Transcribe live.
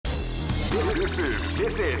This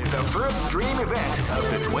is the first dream event of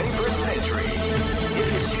the 21st century. If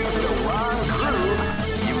you choose the wrong groove,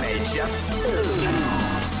 you may just lose.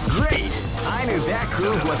 Great! I knew that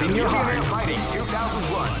groove was in your heart. Fighting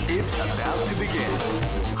 2001 is about to begin.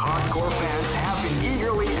 Hardcore fans have been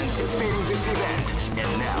eagerly anticipating this event, and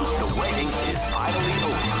now the waiting is finally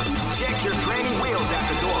over. Check your training wheels at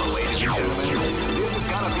the door, ladies and gentlemen. This is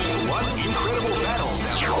gonna be one incredible battle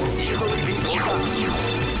that will easily be forgotten.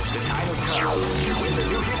 The time has come when the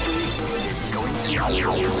new history is going to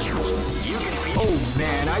begin. Oh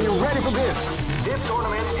man, are you ready for this? This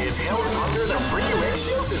tournament is held under the free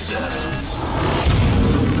ratio system.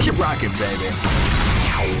 Keep rocking, baby.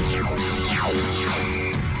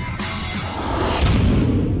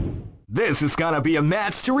 This is gonna be a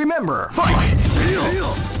match to remember. Fight!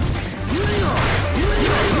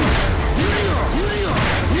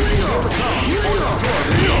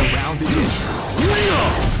 Round begin.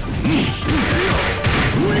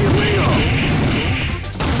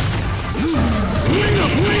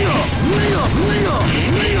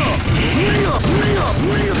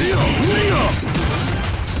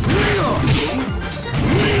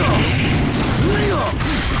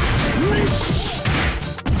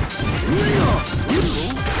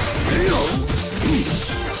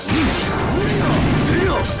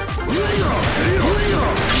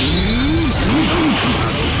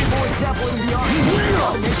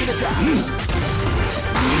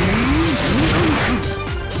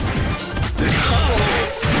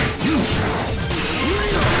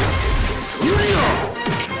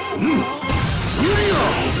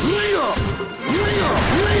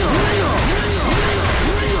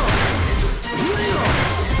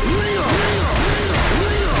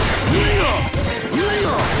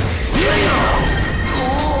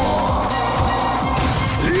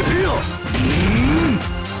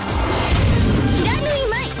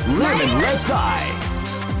 Let's die!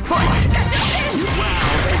 Fight! Wow,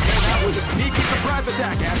 they came out with a sneaky surprise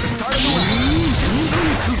attack at the start of the round.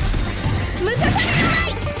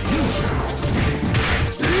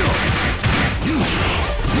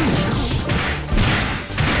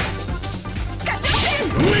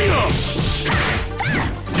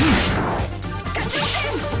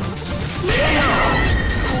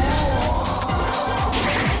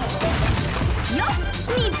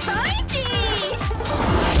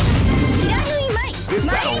 This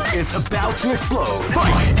battle is about to explode.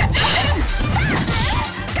 Fight!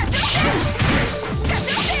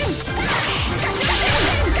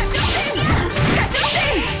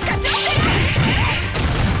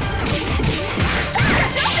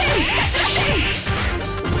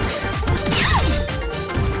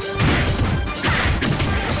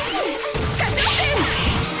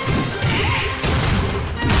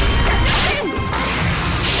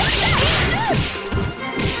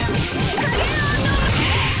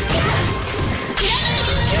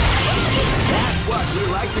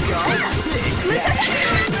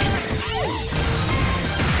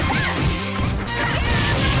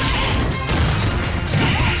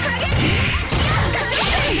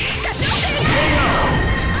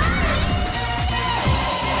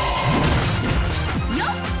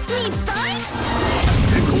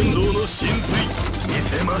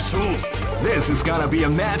 This is gonna be a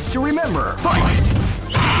match to remember. Fight!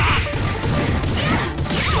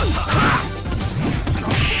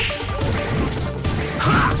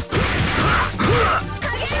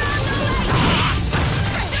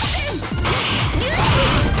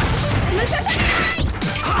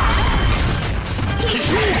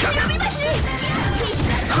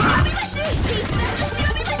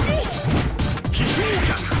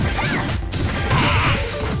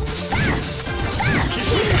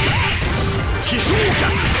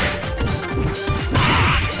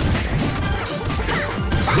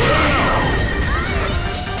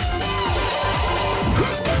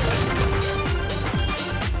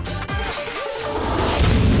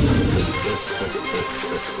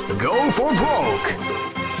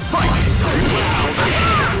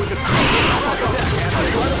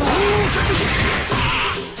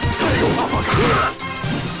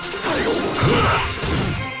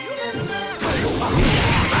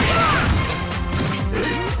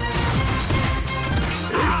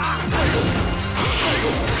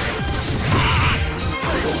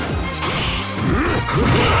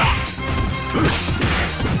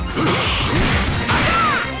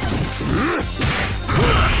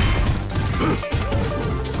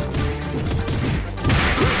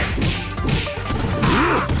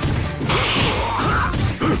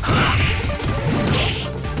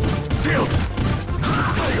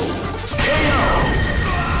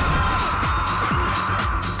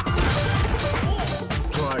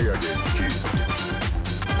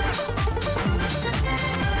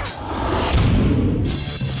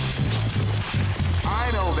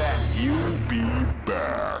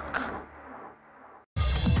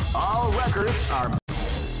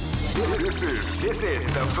 This is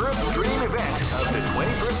the first dream event of the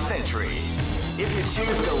 21st century. If you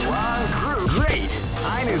choose the wrong groove, great!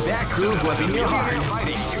 I knew that groove was in your heart.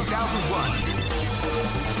 Fighting 2001.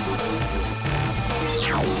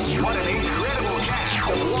 What an incredible cast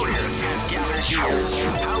of warriors has gathered here.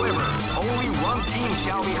 However, only one team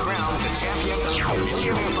shall be crowned the champions of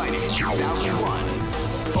Millionaire Fighting 2001.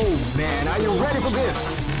 Oh man, are you ready for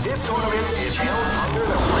this? This tournament is held under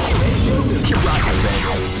the free ratio system. Keep rocking,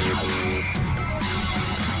 baby.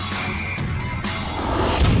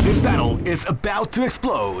 This battle is about to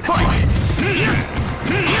explode. Fight!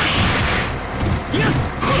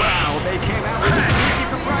 Wow, they came out with a sneaky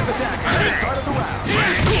surprise attack at the start of the round.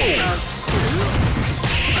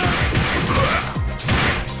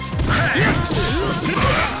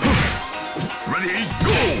 Ready,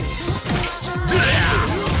 go!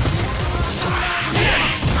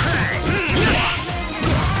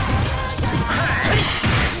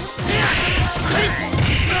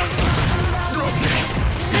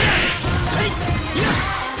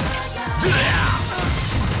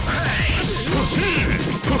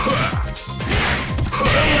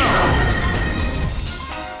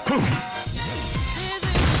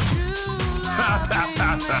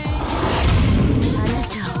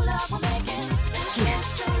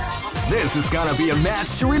 This is gonna be a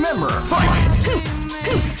match to remember. Fight!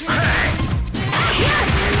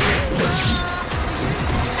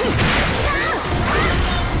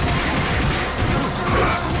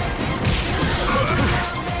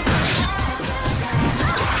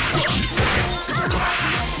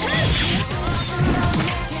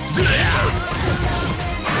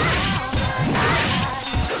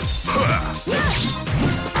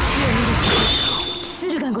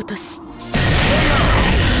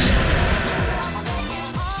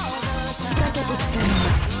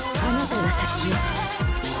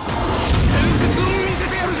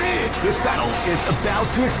 This battle is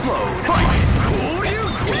about to explode. Fight!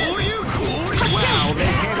 Wow, they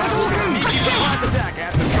came out with a sneaky surprise attack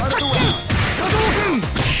at the start of the round.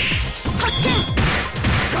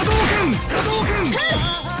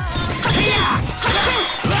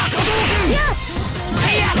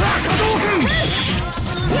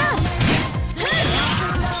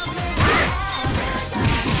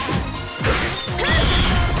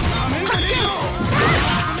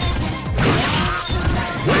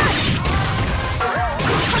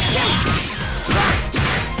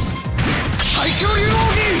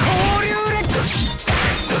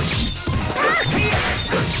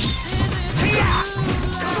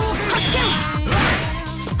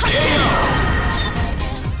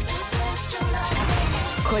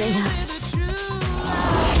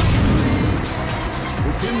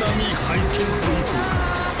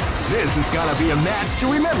 This is gonna be a match to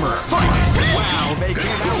remember. Fight! Wow, they came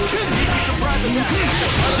out with a sneaky surprise attack.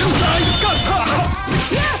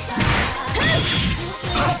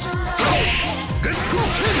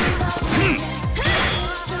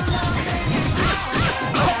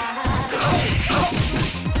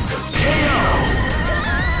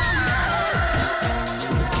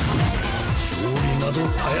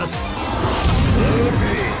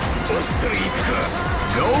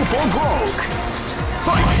 Go for broke!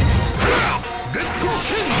 Fight! Get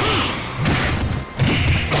broken!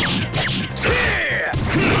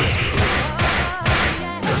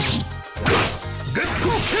 Get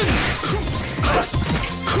broken!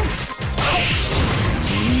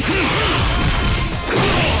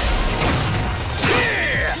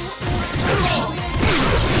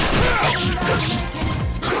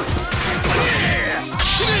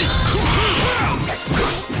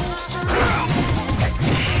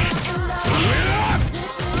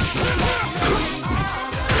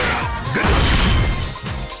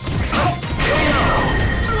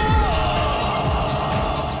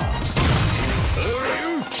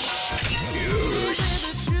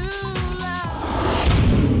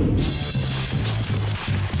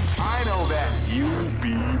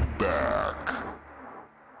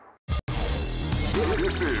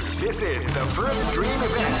 This is the first dream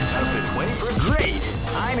event of the 21st. Great!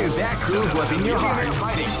 I knew that groove was in your heart.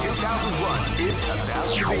 Fighting 2001 is about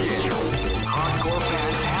to begin. Hardcore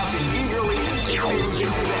fans have been eagerly anticipating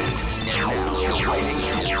this event. And now the fighting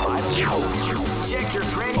is 5 minutes. Check your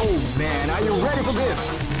training. Oh man, are you ready for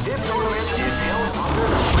this? This tournament is held under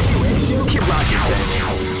the free ratio. Keep rocking, baby.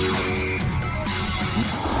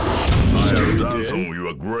 I have dance on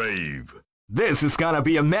your grave. This is gonna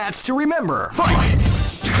be a match to remember. Fight!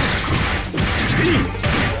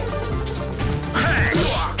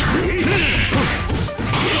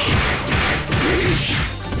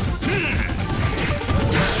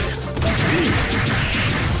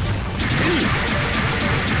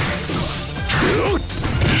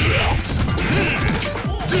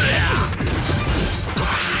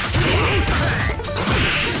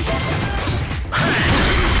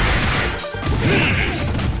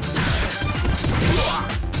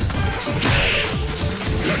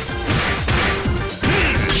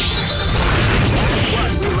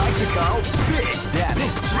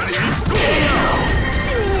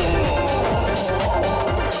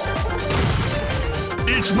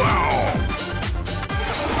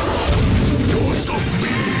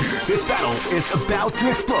 battle is about to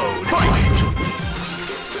explode. Fight!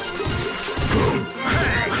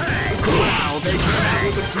 Wow, they came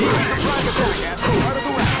with the private attack at the start of the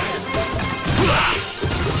round.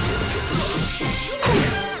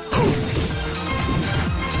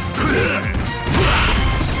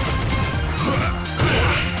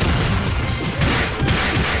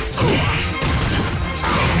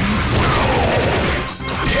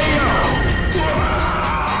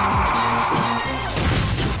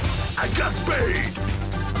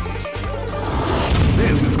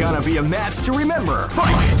 This is gonna be a match to remember.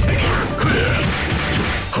 Fight!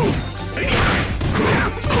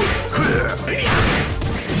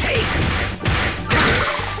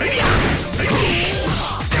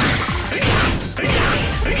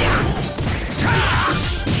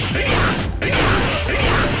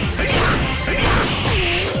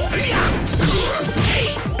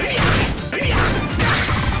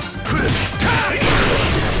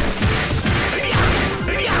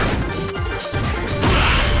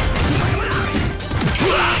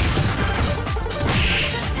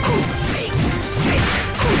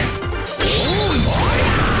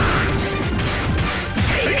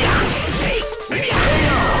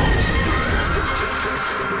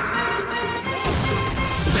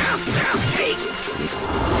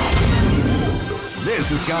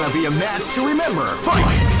 This is gonna be a match to remember. Fight!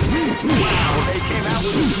 Wow, they came out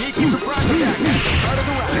with a sneaky surprise attack at the start of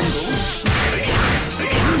the round.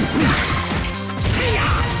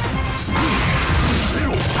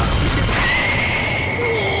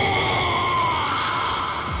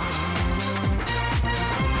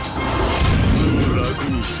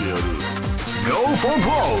 Go for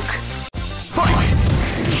broke. Fight!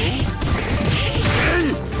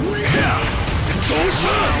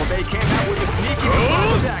 Wow, they came out with a sneaky surprise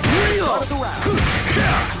attack at the start of the round.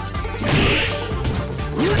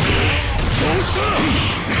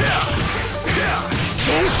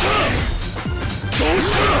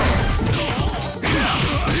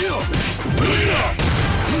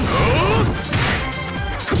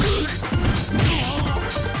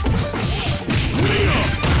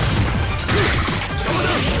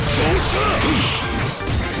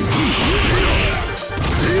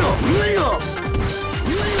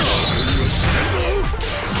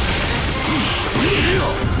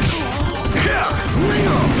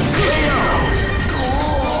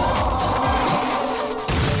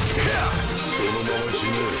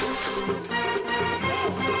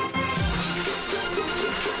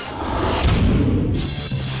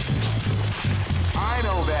 I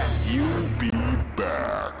know that you'll be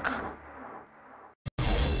back.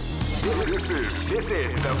 This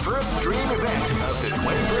is the first dream event of the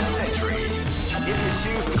 21st century. If you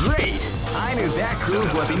choose great, I knew that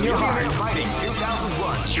groove was in your heart. Fighting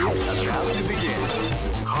 2001 is about to begin.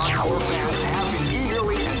 Hardcore fans have been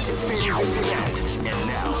eagerly anticipating this event, and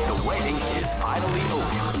now the waiting is finally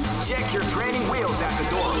over. Check your training wheels at the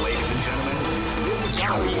door, ladies and gentlemen. This is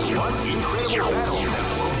gonna be one incredible battle that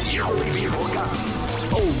won't easily be forgotten.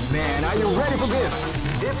 Oh man, are you ready for this?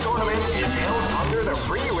 This tournament is held under the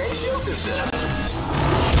free ratio system.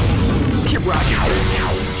 Keep rocking.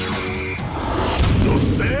 女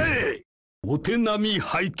性お手並み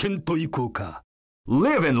拝見といこうか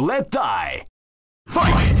Live and let die. Fight!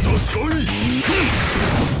 Wow,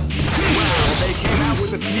 they came out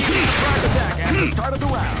with a sneaky surprise attack at the start of the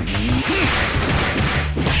round.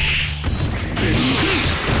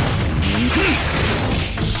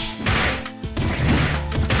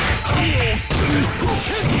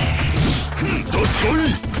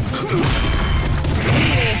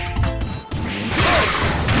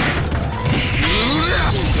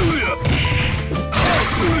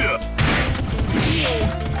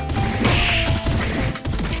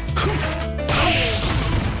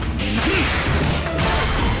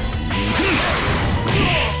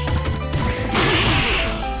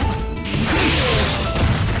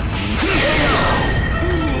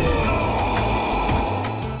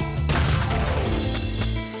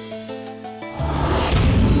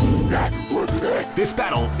 This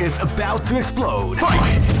battle is about to explode.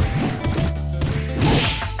 Fight!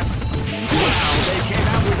 Wow, they came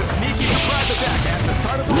out with a sneaky surprise attack at the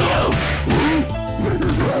start of the round.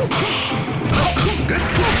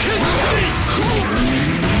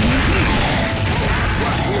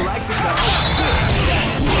 What you like to know?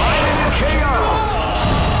 KO!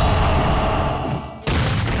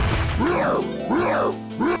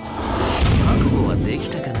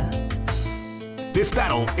 This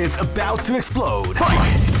battle is about to explode.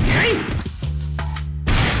 Fight!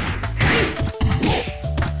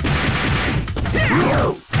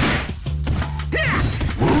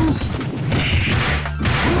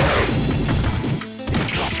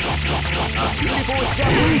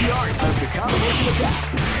 combination of that.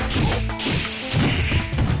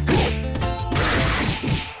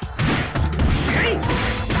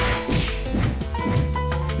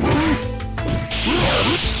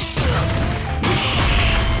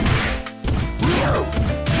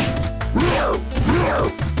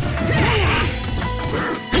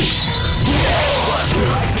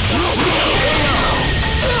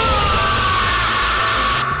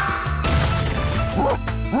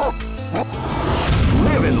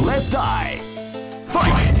 Live and let die.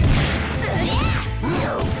 Fight!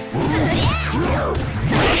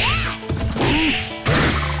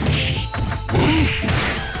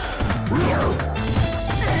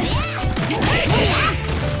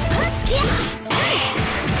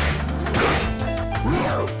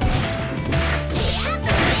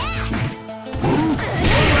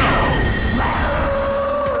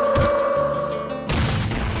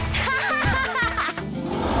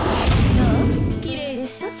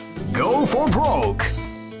 Go for broke.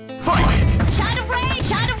 Fight! Shot of rain!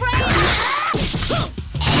 Shot of rain!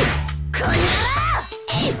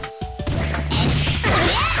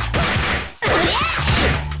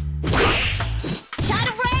 Shot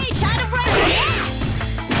of rain! Shot of rain!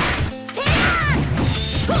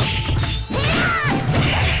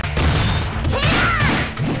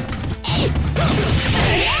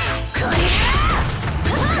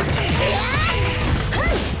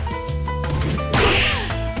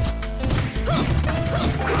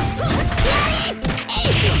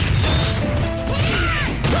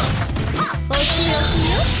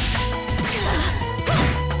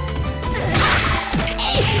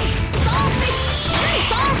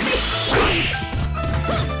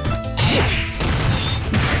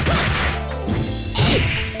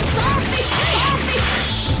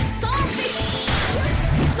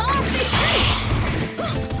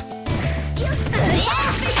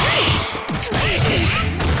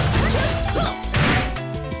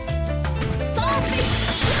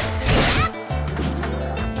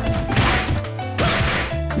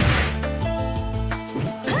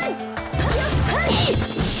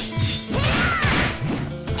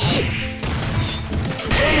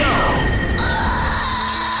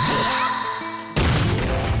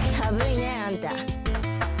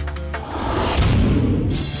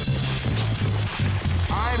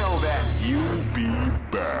 I know that you'll be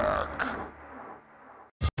back.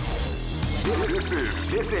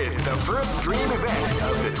 This is the first dream event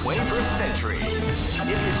of the 21st century. If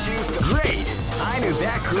you choose the great, I knew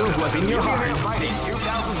that groove was in your heart. Fighting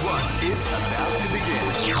 2001 is about to begin.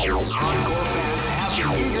 Hardcore fans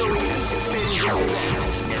have been eagerly anticipating this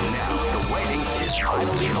event, and now the waiting is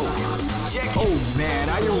finally over. Check. Oh man,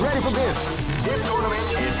 are you ready for this? This tournament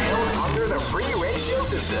is held under the free ratio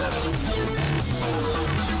system.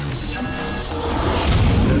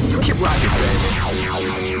 Keep rocking, baby.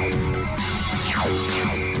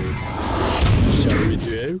 Shall we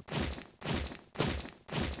do?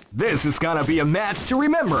 This is gonna be a match to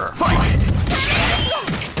remember. Fight!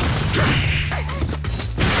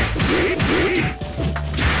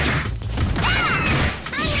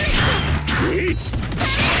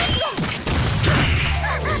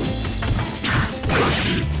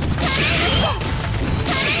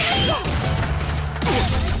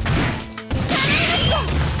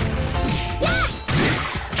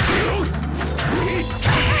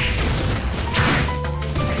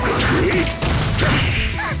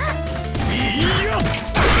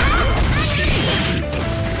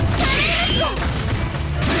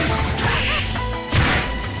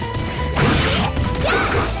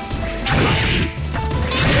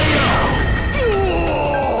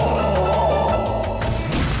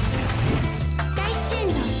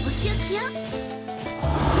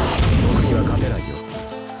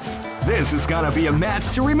 This is gonna be a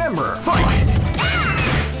match to remember. Fight!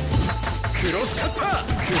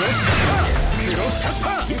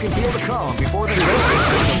 You can feel the calm before the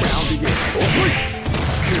round begins.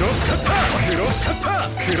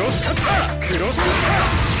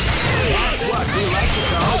 What we like to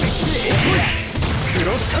call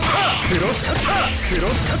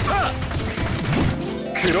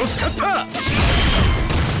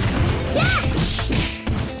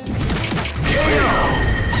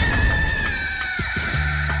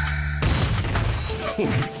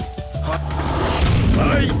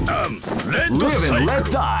I am Red Live and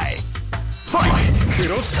let die. Fight!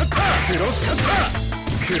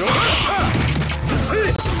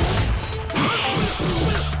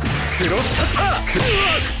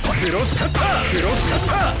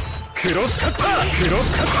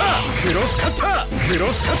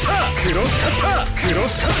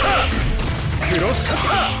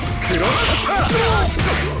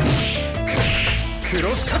 クロ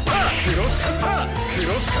スカッタークロスカッターク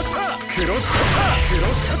ロスカッタークロスカッタークロ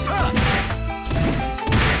スカッター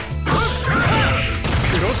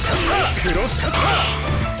クロスカッタークロスカッター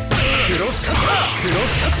クロスカッタークロ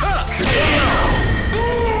スカッタークロ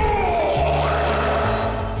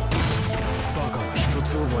バカの一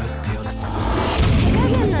つ覚えってやつだ。手加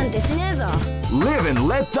減なんてしねえぞ。 Live and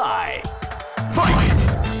let die. Fight!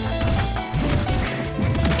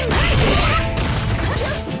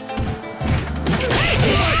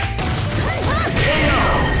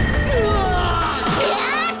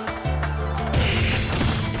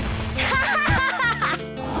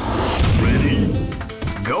 Ready?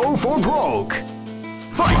 Go for broke.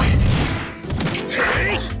 Fight!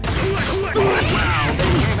 Wow,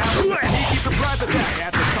 they came out with a sneaky surprise attack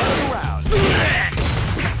at the start of the round.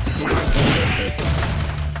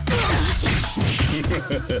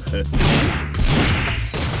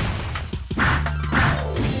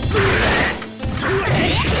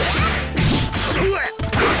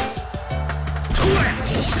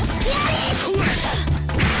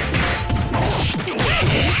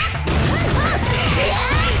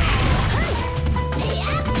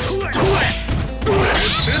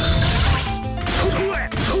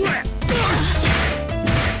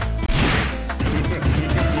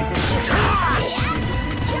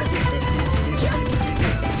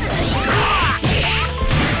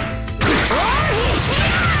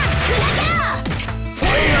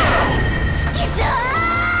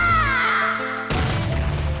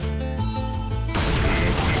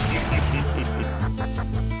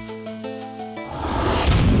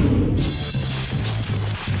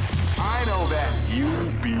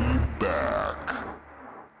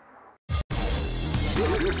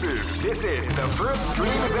 This is the first dream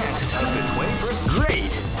event of the 21st.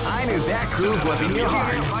 Great! I knew that groove was in your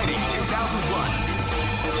heart. Fighting 2001.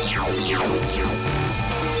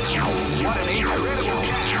 What an incredible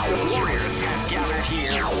cast of warriors has gathered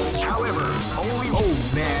here. However, only... Oh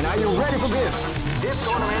man, are you ready for this? This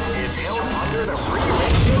tournament is held under the free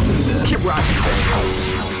ratio system. Keep rocking, baby.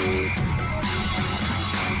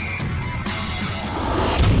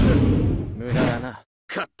 無駄だな。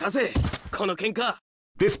勝ったぜこの喧嘩。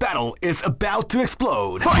 This battle is about to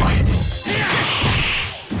explode. Fight!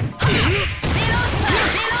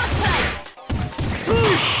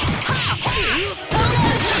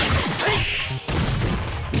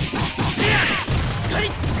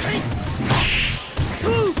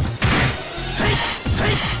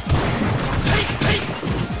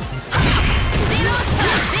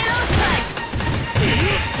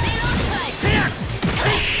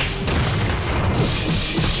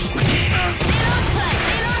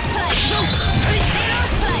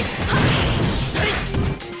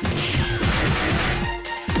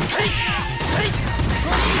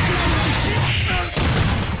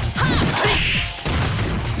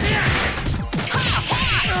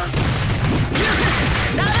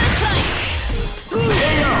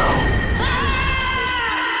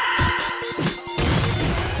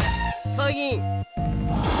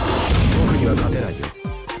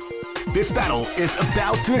 This battle is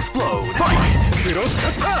about to explode. Fight! Cross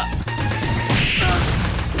cutter!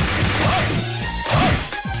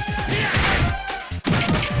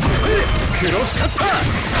 Cross cutter!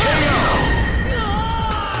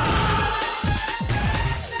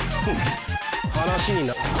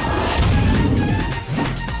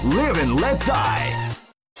 Live and let die.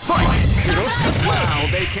 Fight! Cross cutter! Wow,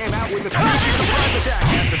 they came out with a sneaky surprise attack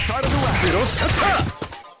at the start of the round. Cross cutter!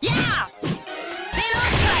 Yeah!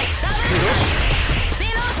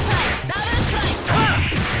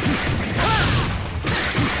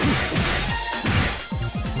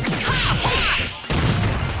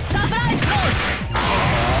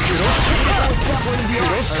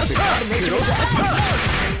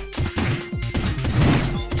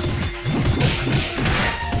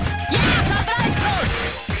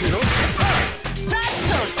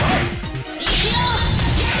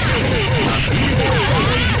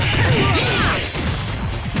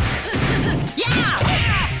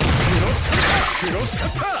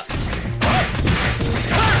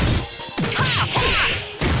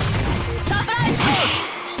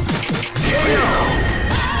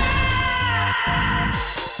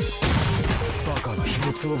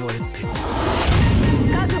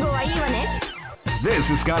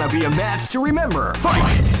 This is gonna be a match to remember.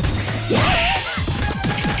 Fight!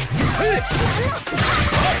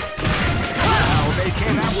 Wow, they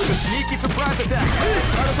came out with a sneaky surprise attack at the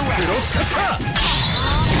start of the round.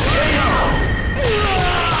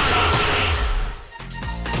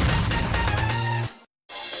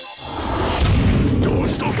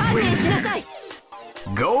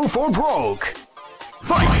 Go for broke.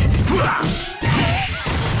 Fight!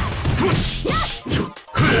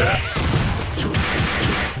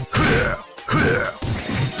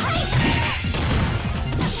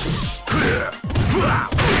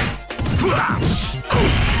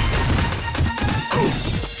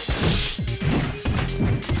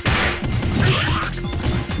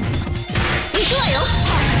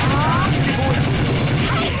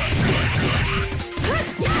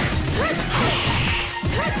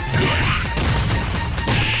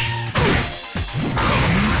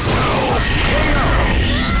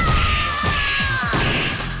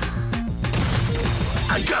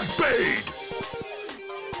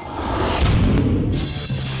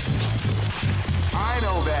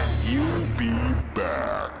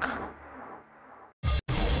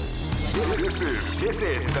 This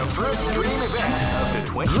is the first dream event of the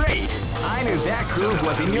 20. Great! I knew that groove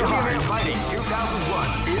was in your heart. Fighting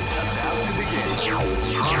 2001 is about to begin.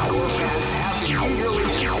 Hardcore fans have been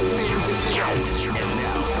eagerly anticipating this event, and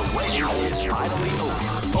now the wait is finally over.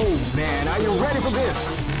 Oh man, are you ready for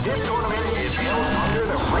this? This tournament is held under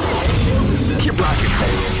the regulation system. Keep rocking,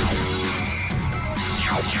 baby.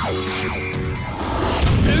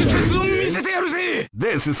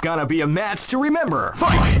 This is gonna be a match to remember.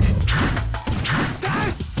 Fight!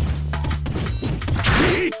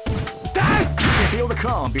 You can feel the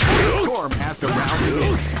calm before the storm at the round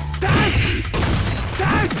begins.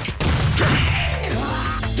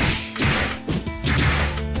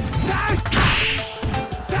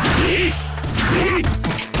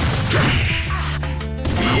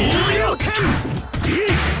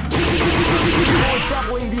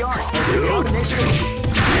 Doubling the art of the combination.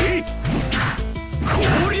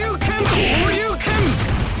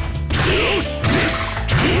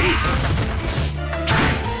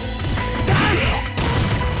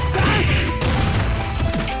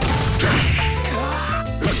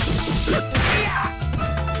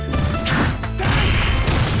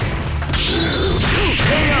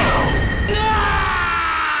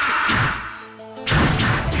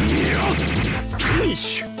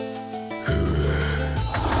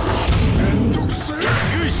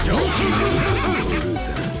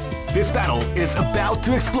 This battle is about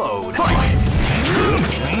to explode. Fight!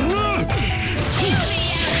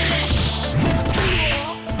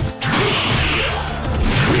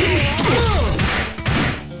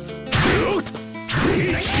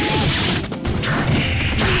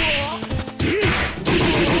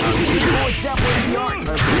 Definitely the art of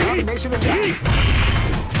the combination attack.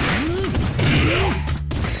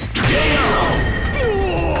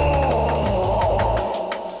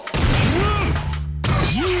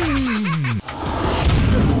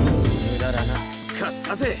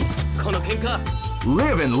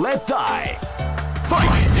 Live and let die.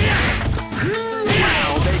 Fight!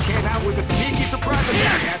 Wow, they came out with a sneaky surprise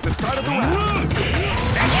attack at the start of the round.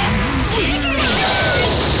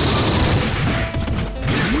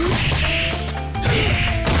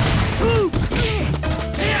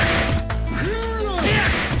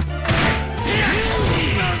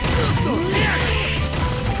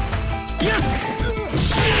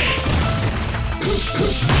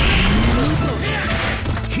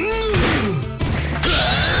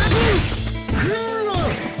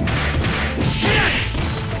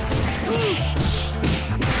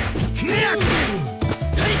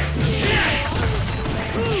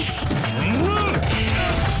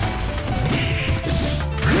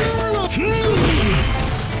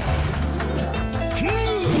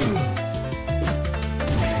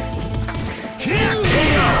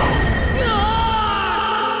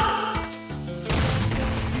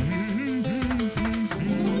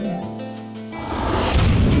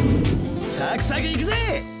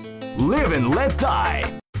 Live and let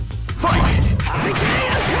die. Fight!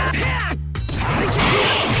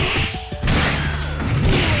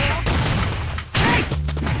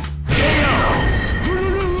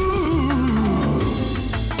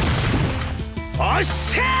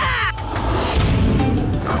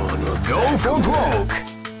 Go for broke.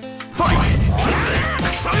 Fight!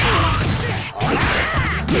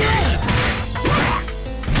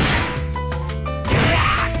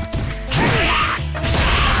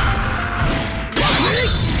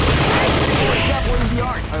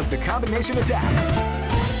 Of the combination attack.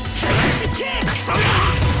 Slash kick!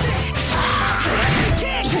 Slash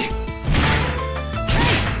kick!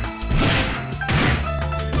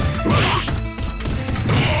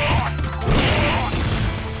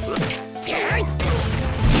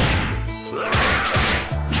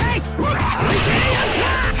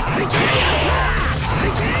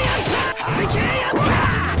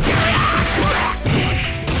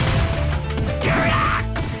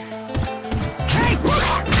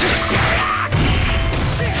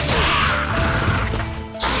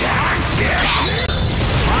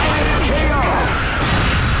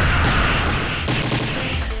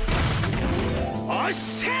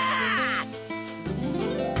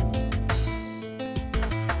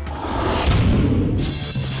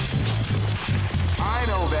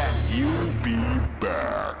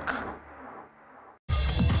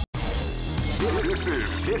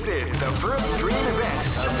 the first dream event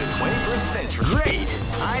of the 21st century. Great!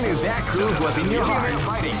 I knew that groove was in your heart.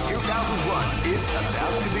 Fighting 2001 is about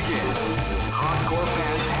to begin. Hardcore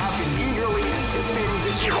fans have been eagerly anticipating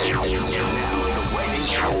this event, and now the waiting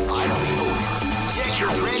is finally over. Check your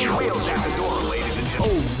training wheels at the door, ladies and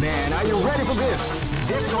gentlemen. Oh man, are you ready for this?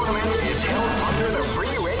 This tournament is held under the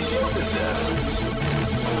free ratio system.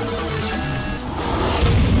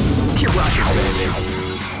 Keep rocking, baby.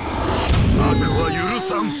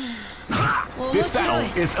 This battle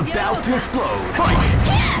is about to explode. Fight!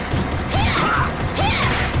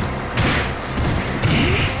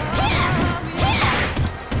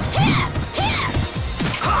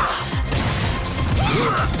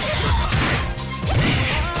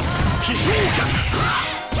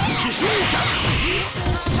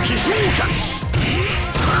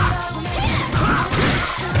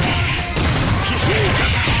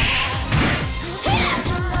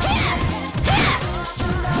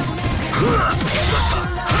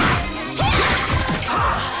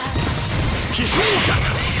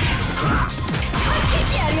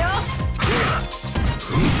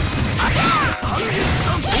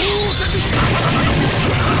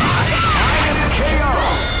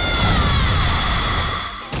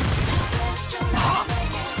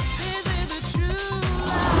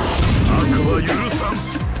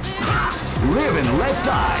 Live and let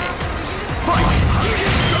die. Fight!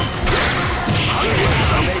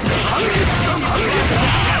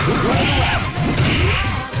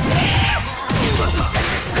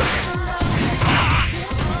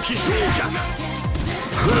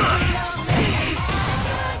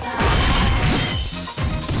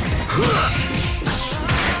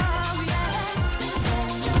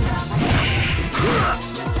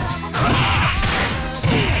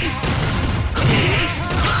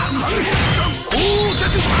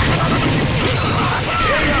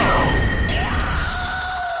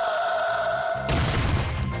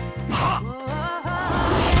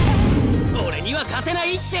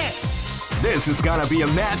 This is gonna be a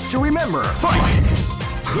match to remember. Fight!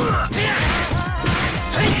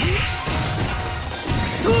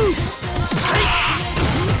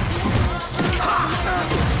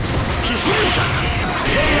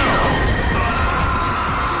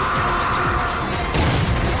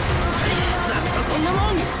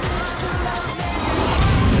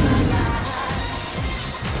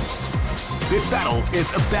 This battle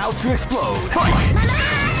is about to explode. Fight!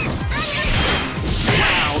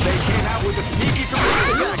 Wow, they came out with a sneaky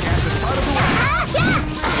surprise attack as a part of the way.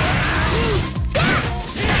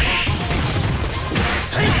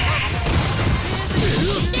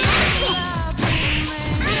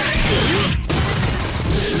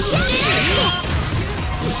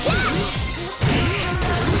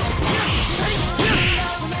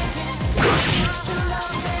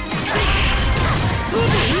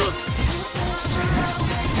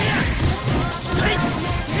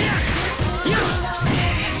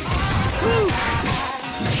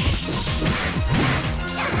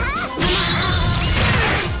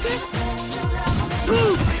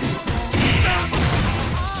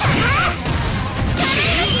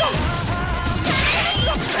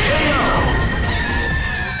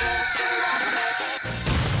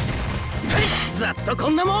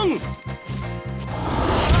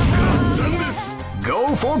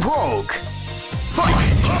 Go for broke. Fight!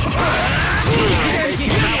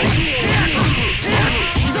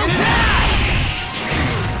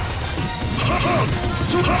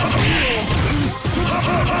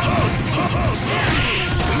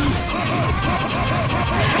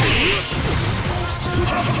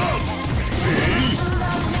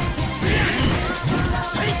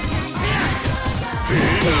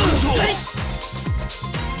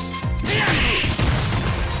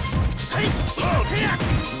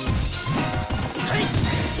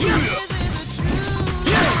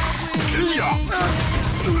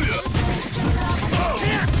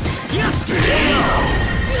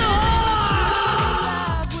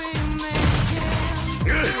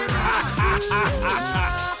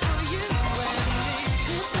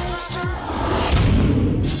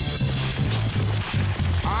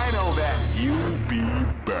 I know that you'll be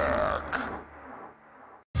back.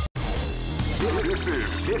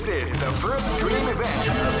 This is the first dream event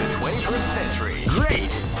of the 21st century.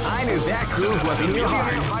 Great! I knew that groove was in your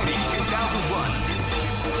heart. Fighting 2001.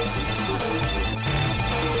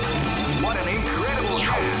 What an incredible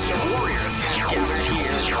cast of warriors has gathered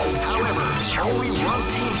here. However, only one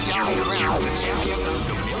team shall be crowned the champion of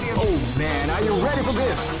the million. Oh man, are you ready for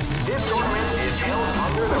this? This tournament is held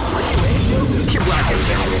under the free ratio system. Keep rocking,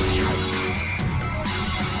 baby.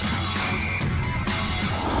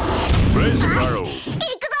 Let's go.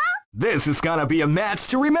 This is gonna be a match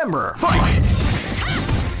to remember. Fight!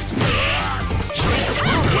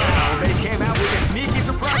 Wow, they came out with a sneaky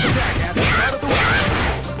surprise attack at the start of the round.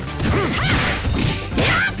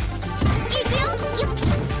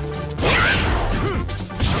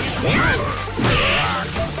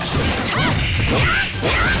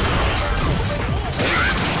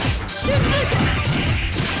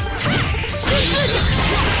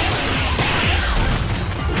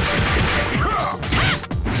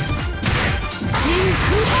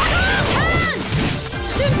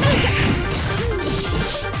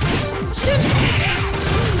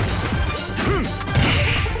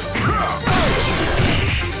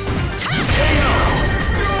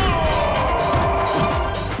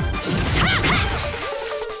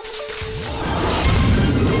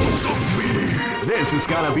 This is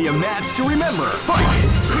gonna be a match to remember. Fight!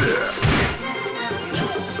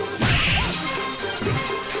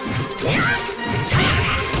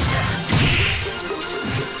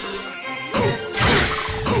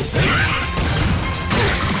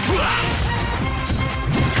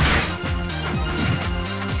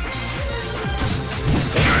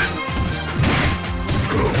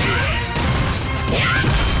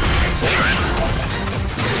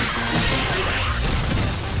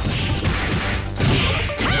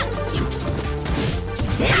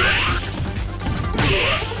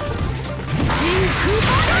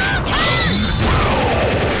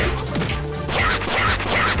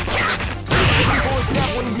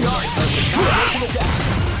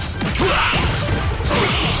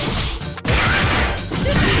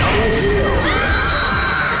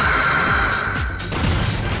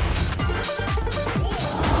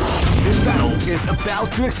 This battle is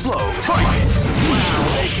about to explode. Fight!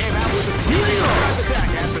 Wow, they came out with a surprise attack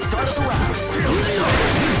at the start of the round.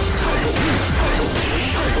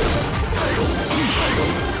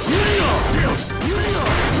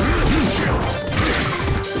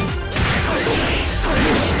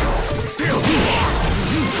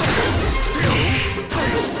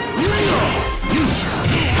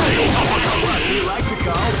 What we like to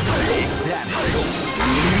call take that.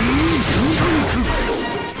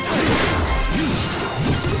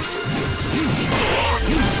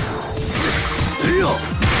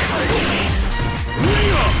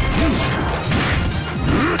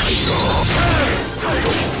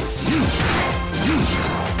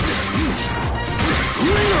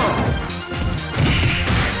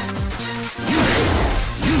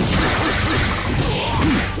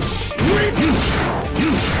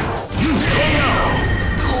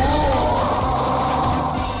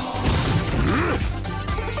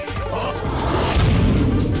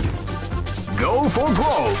 Go for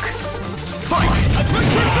broke. Fight!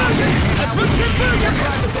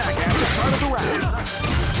 Surprise attack at the start of the round.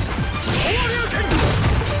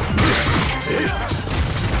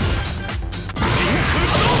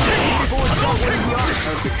 People don't win the art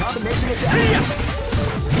of the combination attack.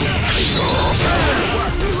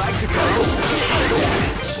 What we like to call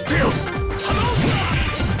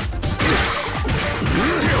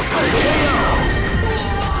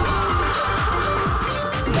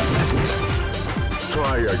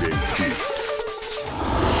Try again, kid.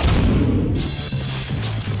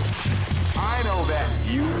 I know that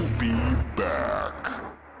You'll be back.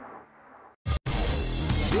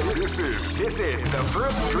 this is the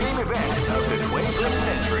first dream event of the 21st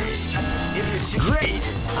century. If you great!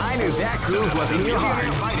 I knew that groove was in your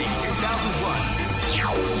heart. Fighting 2001.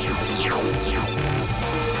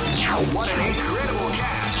 What an incredible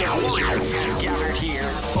cast of warriors has gathered here.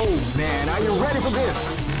 Oh man, are you ready for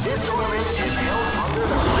this? This tournament is held under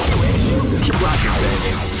the regulations. Keep rocking,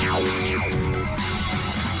 baby.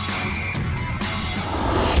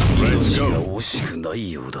 Let's go.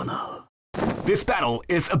 This battle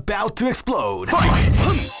is about to explode. Fight!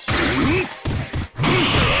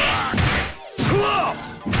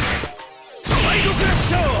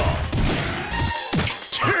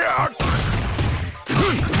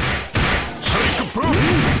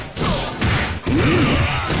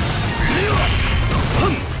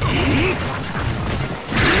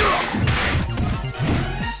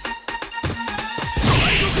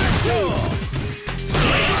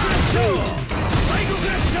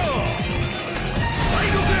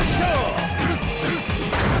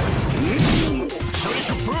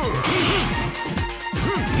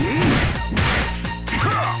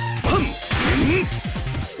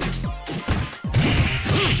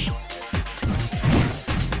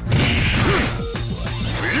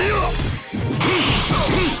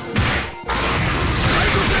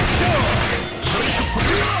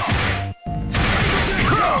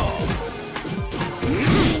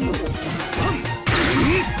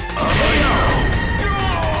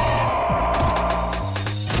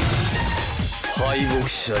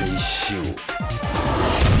 射にしよう。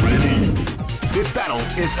 Ready? This battle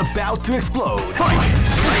is about to explode. Fight!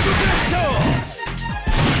 最後から勝負。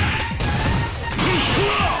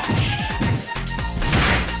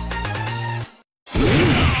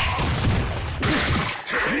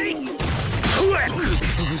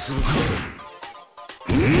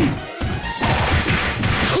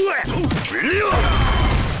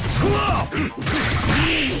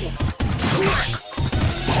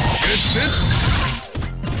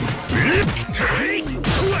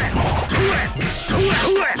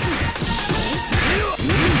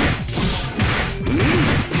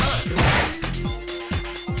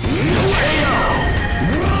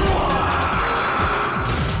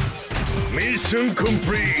 Mission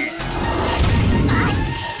complete.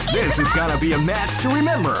 This is gonna be a match to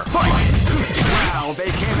remember. Fight! Wow, they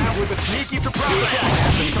came out with a sneaky surprise attack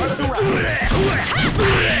at the start of the round.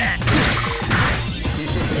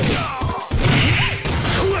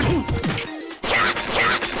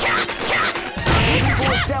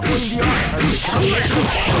 Definitely the art of the combination.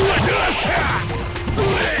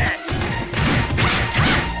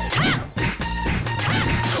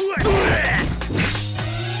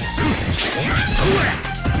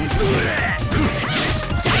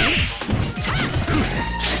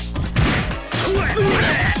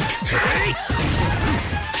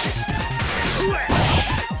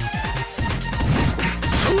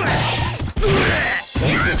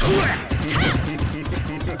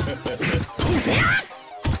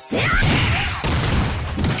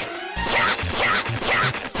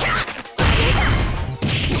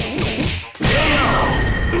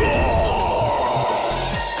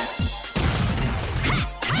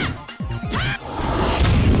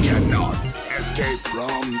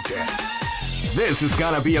 This is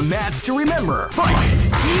gonna be a match to remember. Fight! Wow,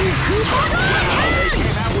 they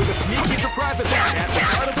came out with a sneaky surprise attack at the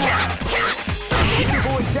start of the round.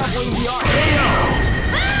 People is definitely the art.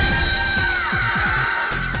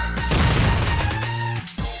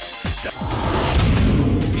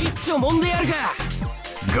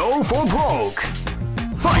 Go for broke.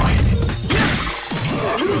 Fight!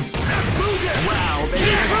 Wow, they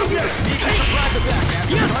came out with a sneaky surprise attack at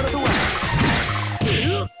the start of the round.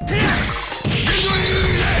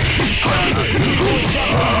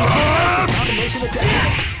 Combination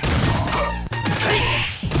attack.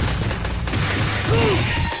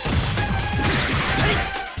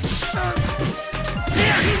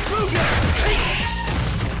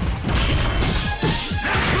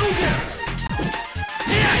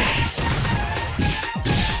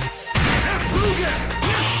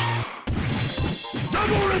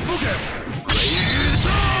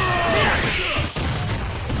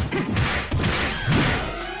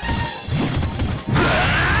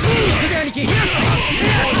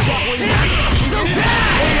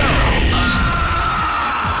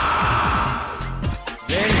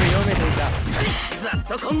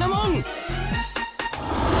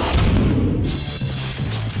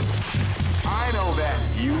 I know that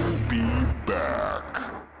you'll be back.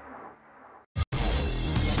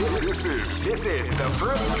 This is the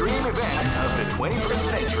first dream event of the 21st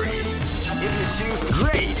century. If you choose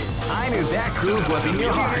great, I knew that groove was in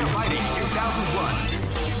your heart. Fighting 2001.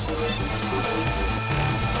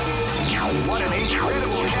 What an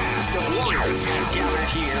incredible cast of warriors has gathered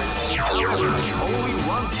here. However, only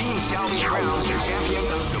one team shall be crowned the champion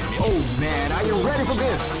of the... Oh man, are you ready for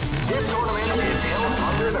this? This tournament is held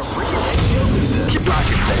under the free ratio system. Keep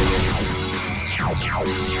rocking, baby.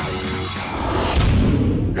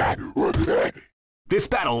 This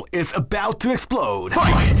battle is about to explode.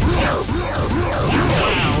 Fight! Wow,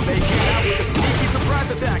 they came out with a sneaky surprise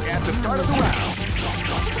attack at the start of the round.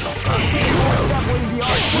 Definitely the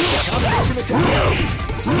art of the combination attack.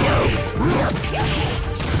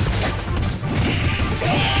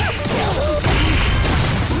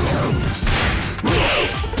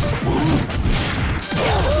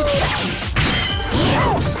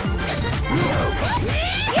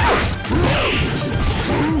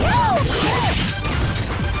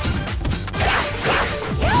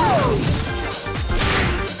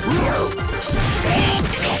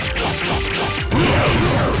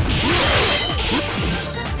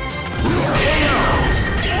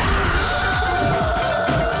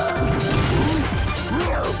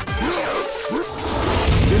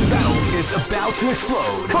 This battle is about to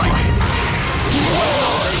explode. Fight!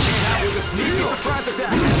 Whoa! They came out with a sneaky surprise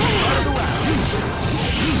attack at the start of the round.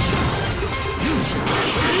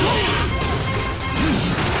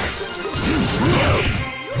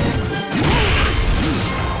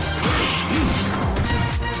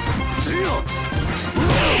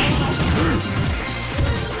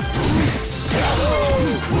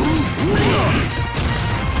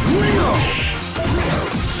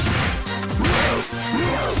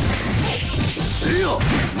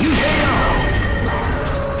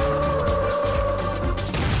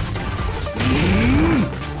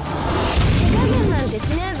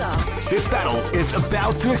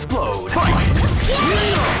 about to explode. Fight!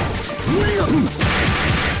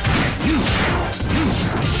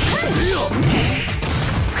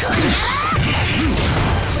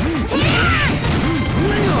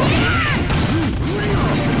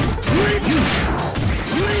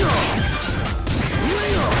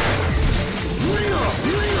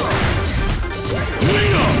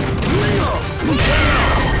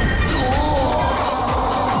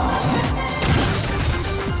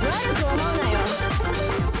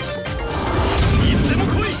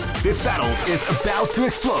 This battle is about to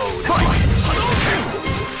explode. Fight!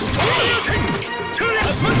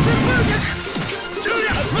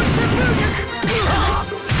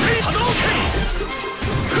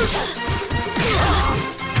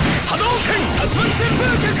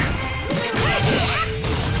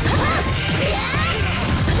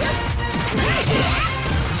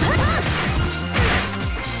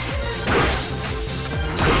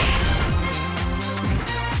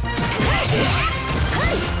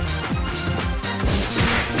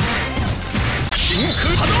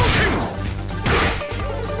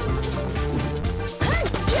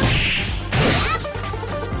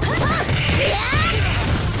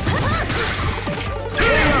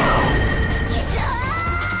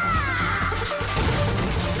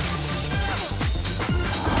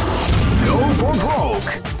 For broke.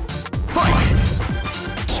 Fight!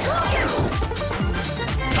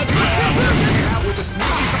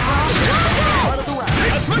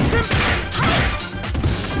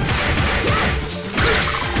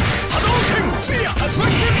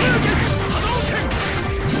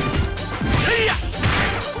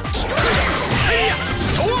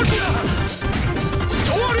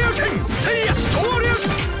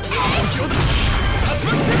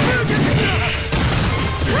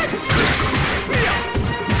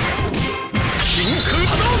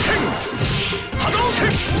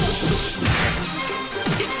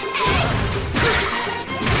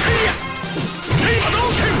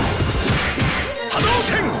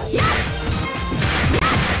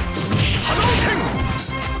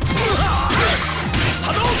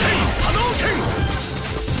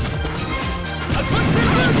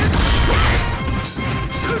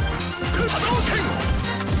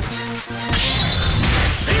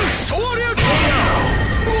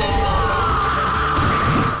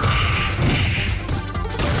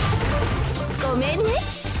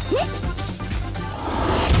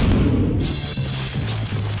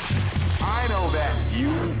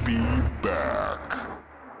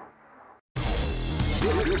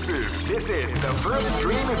 This is the first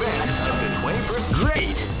dream event of the 21st.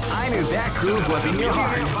 Great! I knew that groove was in your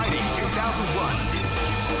heart. Fighting 2001.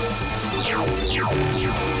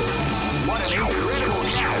 What an incredible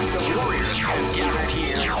cast of warriors has gathered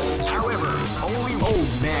here. However, only... Oh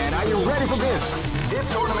man, are you ready for this? This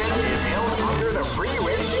tournament is held under the free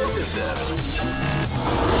ratio system.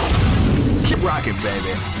 Keep rocking,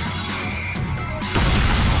 baby.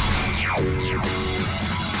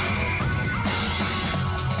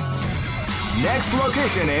 Next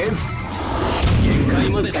location is...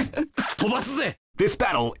 This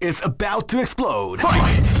battle is about to explode.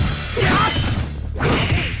 Fight!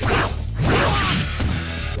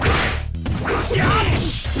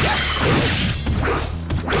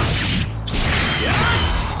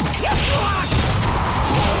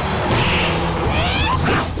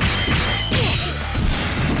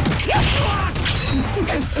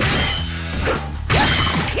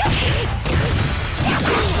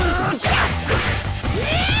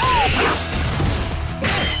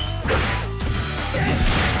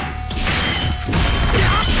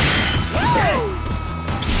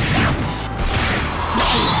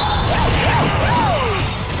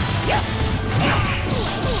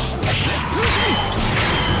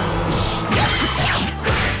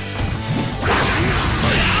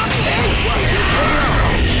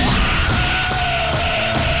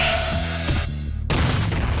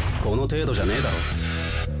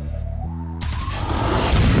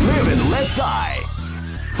 Live and let die.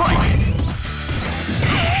 Fight!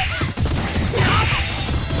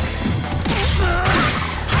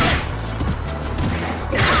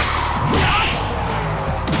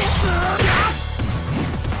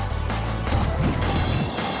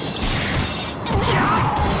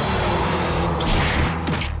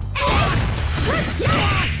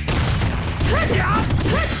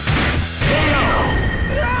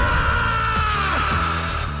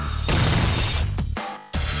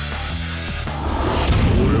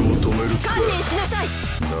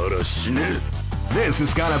 This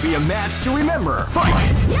is gonna be a match to remember.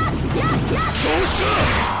 Fight!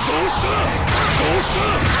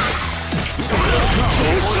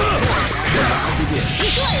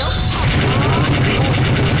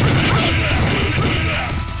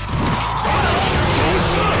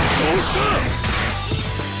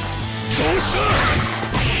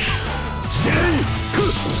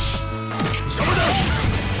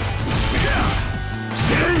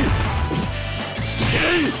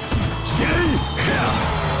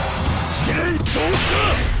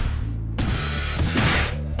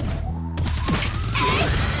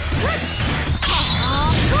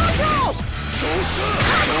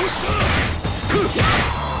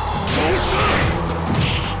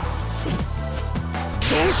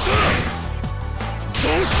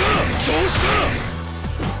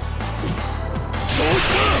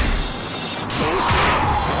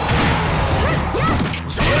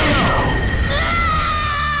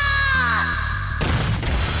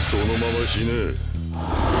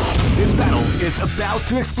 This battle is about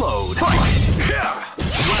to explode. Fight!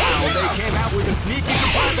 Wow, they came out with a sneaky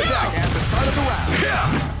surprise attack at the start of the round.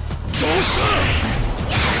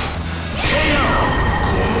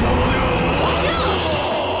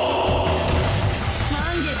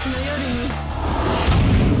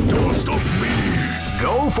 Don't stop me!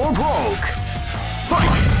 Go for broke!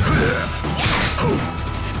 Fight!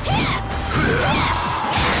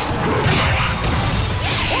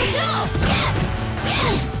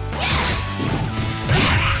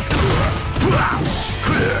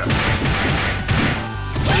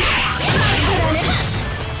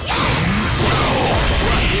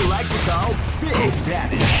 You like to call big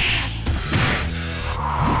damage.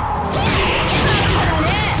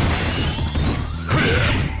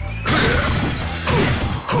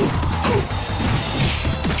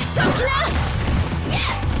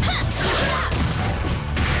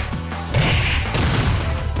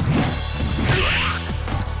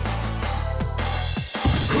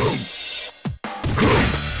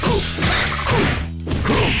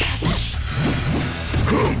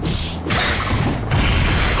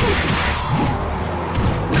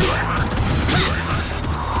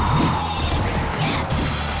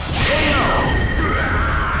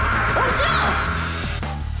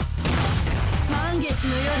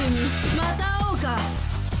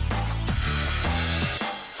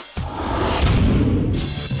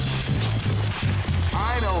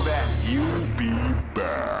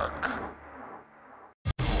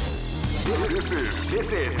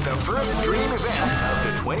 This is the first dream event of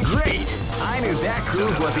the 20. Great! I knew that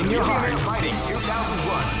groove was in your heart. Fighting 2001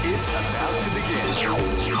 is about to begin.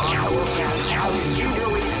 Hardcore fans have been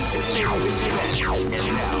eagerly anticipating this event, and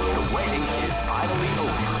now the waiting is finally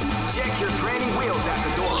over. Check your training wheels at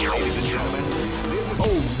the door, ladies and gentlemen. This is.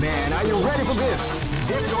 Oh man, are you ready for this?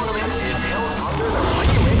 This tournament is held under the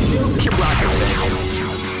free ratios. Keep rocking, baby.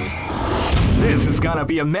 This is gonna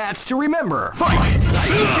be a match to remember. Fight!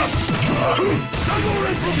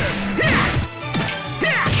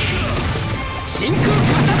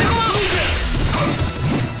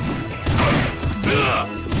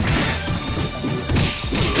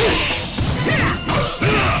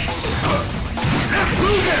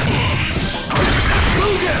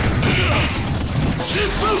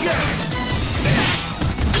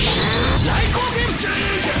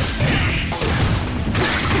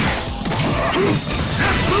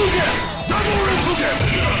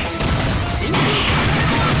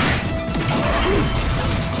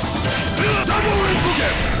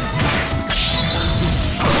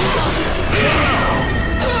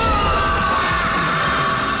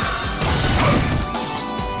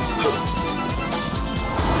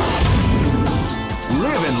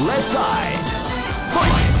 Live and let die.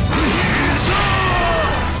 Fight!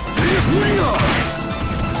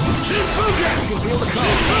 Shifuga! You can feel the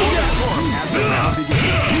form as the round begins.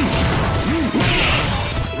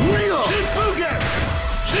 Shifuga!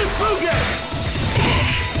 Shifuga!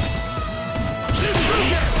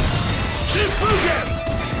 Shifuga! Shifuga!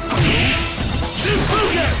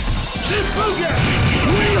 Shifuga! Shifuga!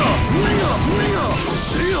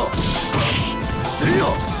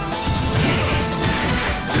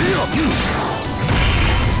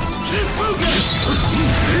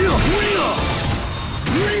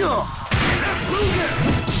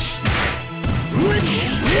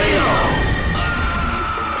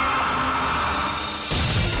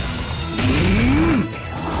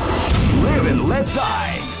 Live and let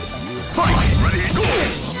die. Fight! Ready, go!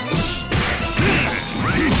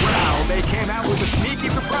 Ready, wow, they came out with a sneaky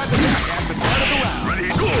surprise attack at the start of the round. Ready,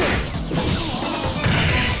 go!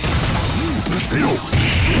 Zero.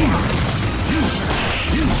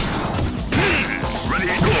 Ready,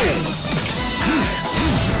 go!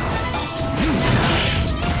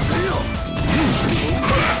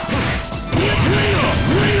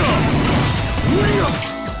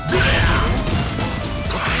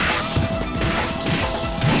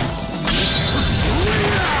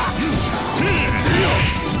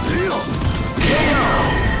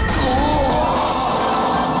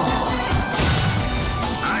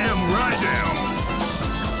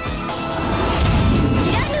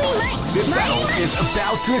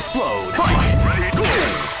 to explode. Fight! Ready, go!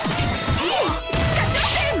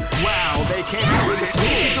 Wow, they came out with a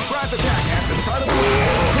surprise attack at the start of the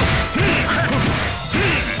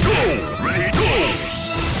Go! Ready, go!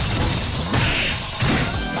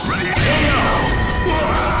 Ready,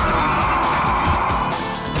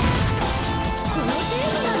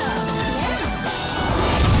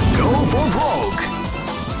 Go for broke.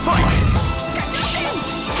 Fight!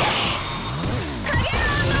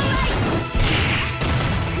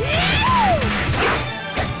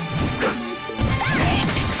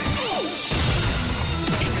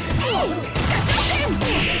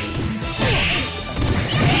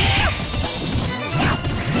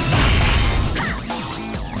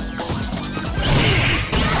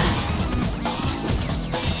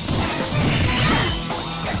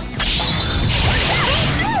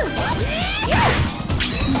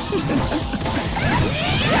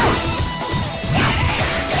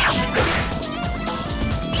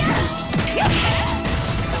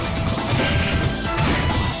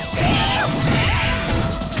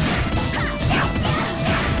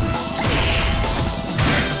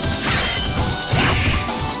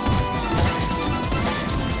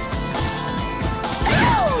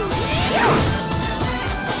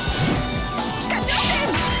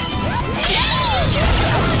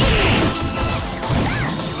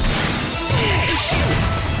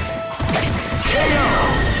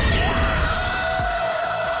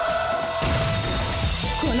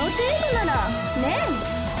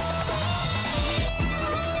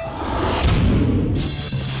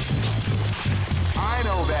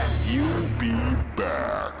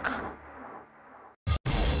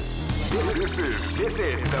 This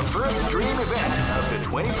is the first dream event of the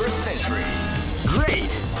 21st century.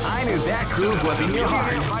 Great! I knew that groove was in your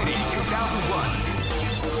heart. Fighting 2001.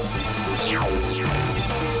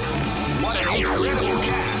 What an incredible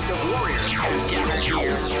cast of warriors has gathered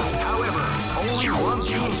here. However, only one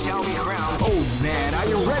team shall be crowned. Oh man, are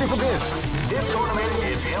you ready for this? This tournament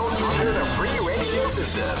is held under the free ratio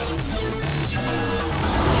system.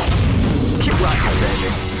 Keep rocking,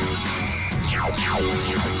 baby.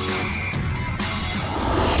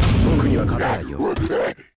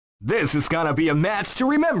 This is gonna be a match to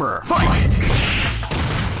remember. Fight!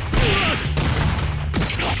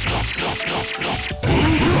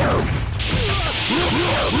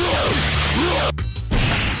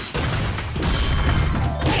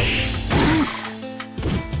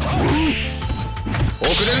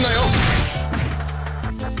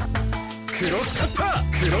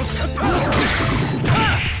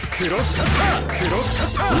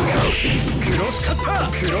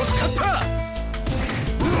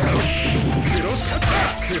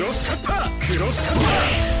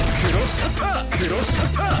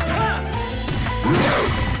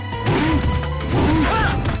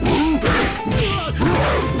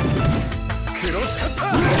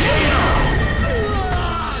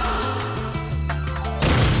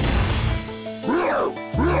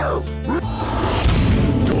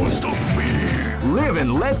 Don't stop me! Live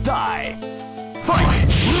and let die. Fight!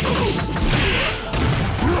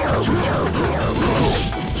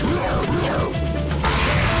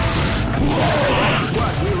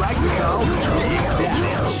 What, we like to go?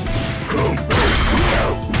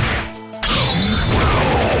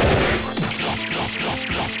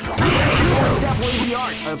 Definitely the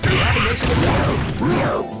art of the animation of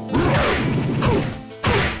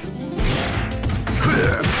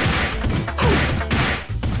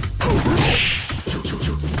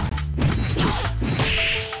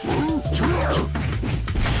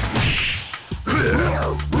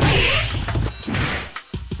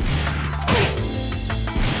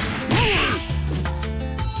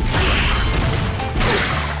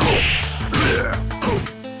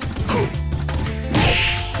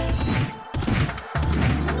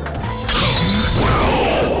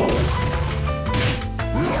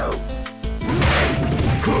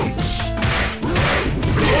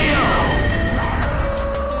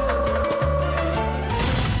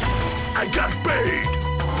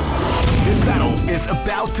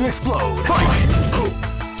to explode. Fight!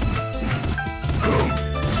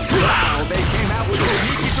 Wow, they came out with a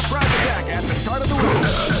sneaky surprise attack at the start of the round.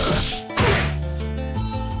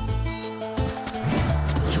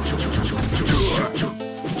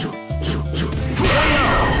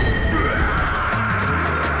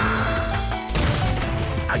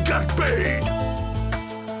 I got paid!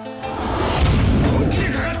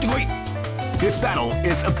 This battle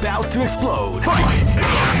is about to explode. Fight!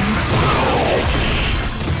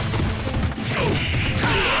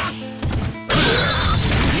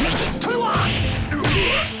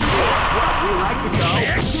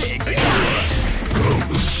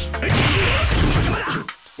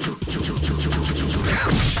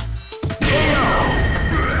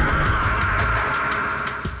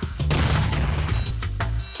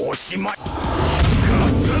 しまい。ガ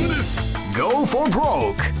ッツンです。 Go for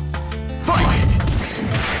broke. Fight.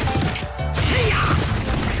 See ya.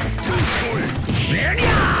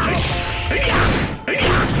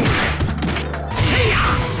 See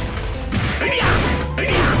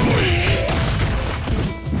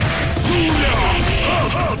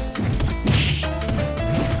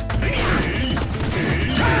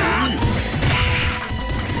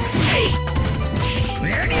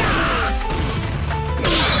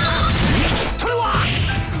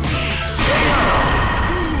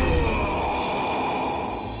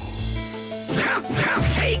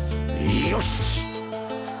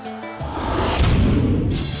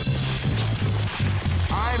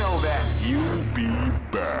I know that you'll be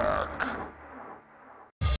back.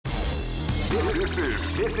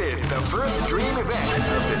 This is the first dream event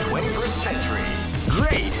of the 21st century.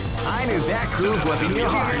 Great! I knew that groove was in your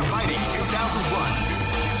heart. Fighting 2001.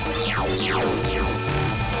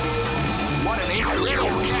 What an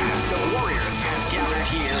incredible cast of warriors has gathered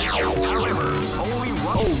here. However, only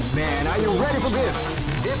one. Oh man, are you ready for this?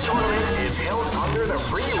 This tournament is held under the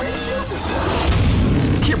free ratio system.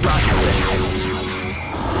 Keep rocking.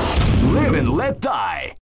 Live and let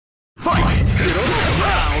die. Fight!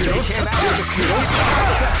 They came out with the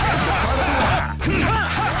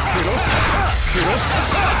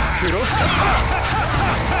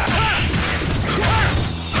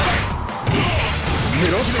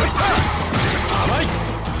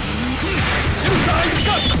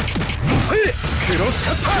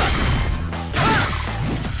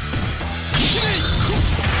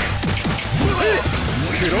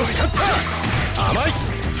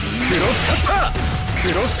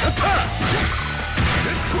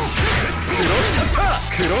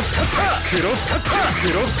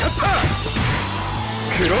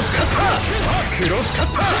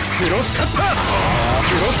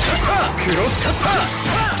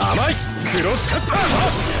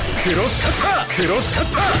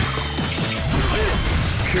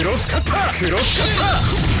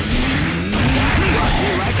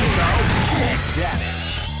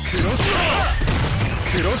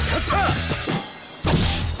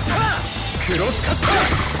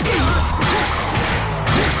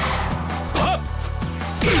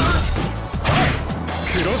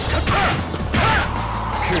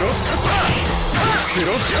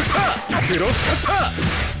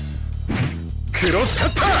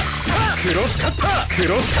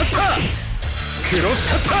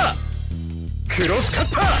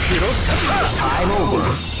Time over.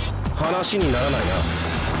 話にならないな。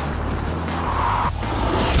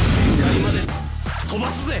飛ば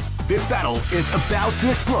すぜ。 This battle is about to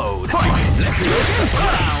explode. Fight!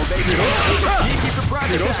 Wow, they keep the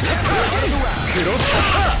project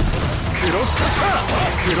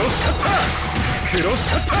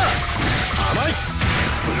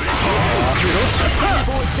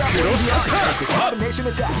automation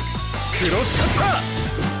attack.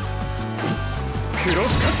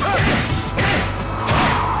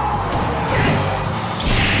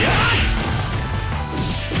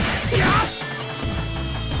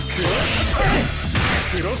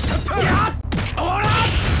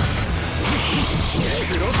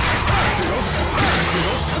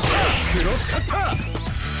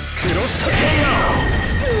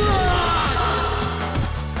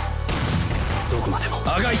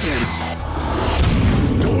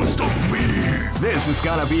 This is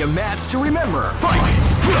gonna be a match to remember. Fight!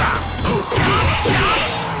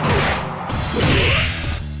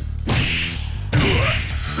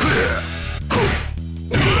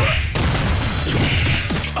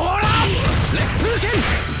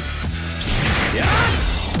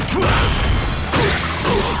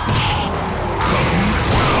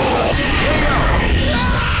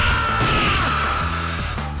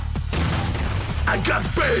 I got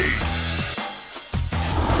bait.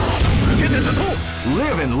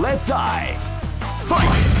 Live and let die.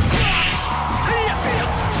 Fight!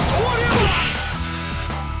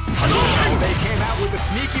 They came out with a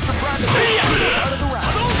sneaky surprise out of the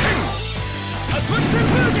round.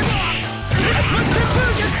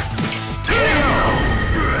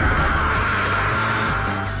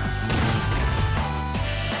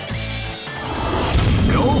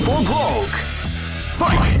 Go for broke.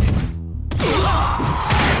 Fight!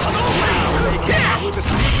 They came out with a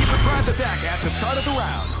sneaky surprise attack at the start of the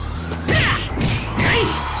round.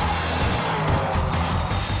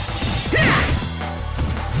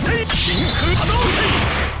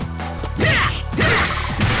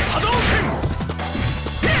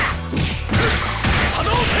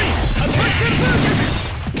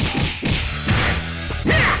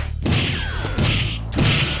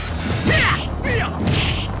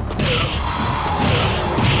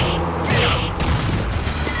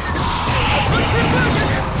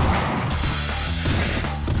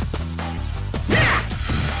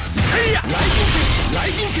 雷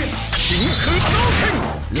神剣真空波動拳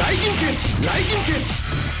雷神剣雷神剣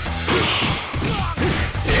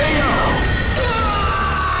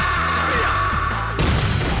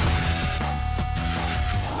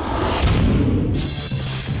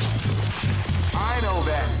I know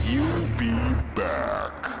that you'll be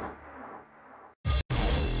back.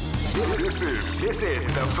 This is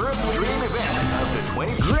the first dream event of the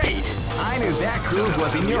 20. Great! I knew that groove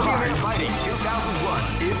was in your heart. Fighting 2001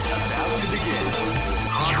 is about to begin.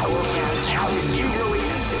 Hardcore fans have been eagerly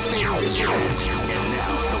anticipating this event, and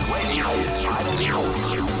now the waiting is finally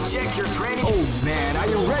over. Check your training. Oh man, are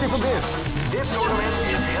you ready for this? This tournament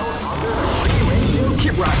is held under the free ratio.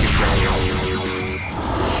 Keep rocking.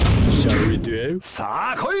 Shall we do it?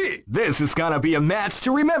 さあ来い This is gonna be a match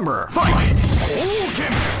to remember. Fight! 光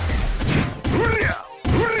剣うりゃう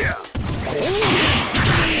りゃ光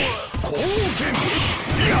剣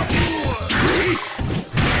いや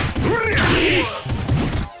うりゃ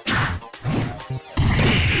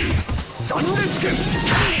斬裂剣い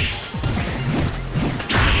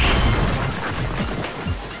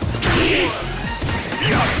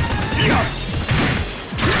やいや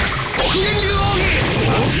極限流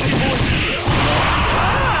奥義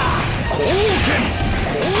光剣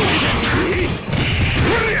光剣う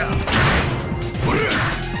りゃうりゃ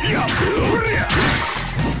いやうりゃ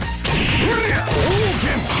うりゃ光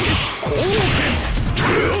剣光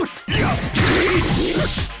剣いや光剣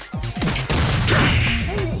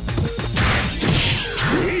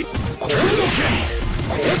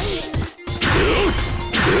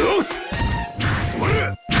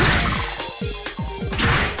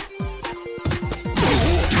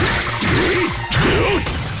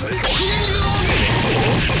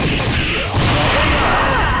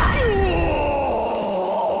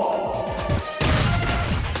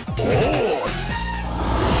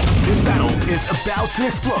This battle is about to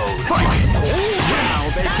explode. Fight! Wow,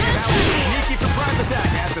 they came out with a sneaky surprise attack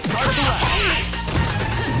at the start of the round.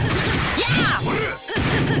 Yeah!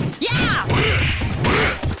 Yeah!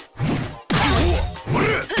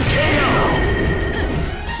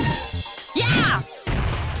 Yeah!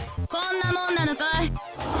 こんなもんなのかい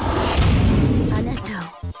あなたを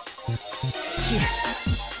切る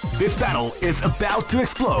This battle is about to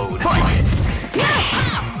explode. Fight!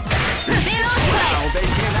 Wow, they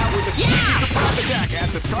came out with a sneaky surprise attack at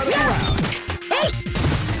the start of the round.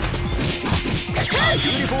 A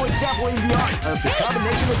beautiful example in the art of the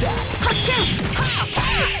combination attack.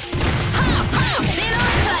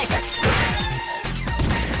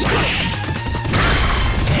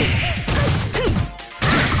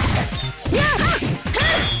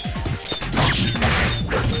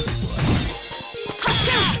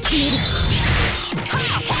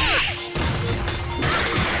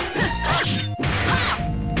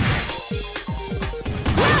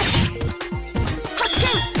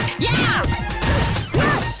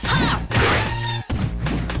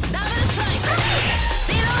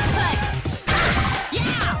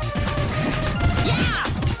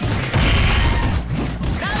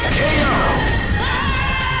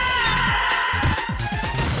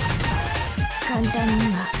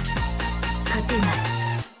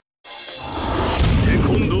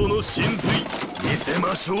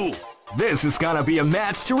 This is gonna be a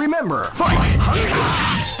match to remember. Fight! Wow,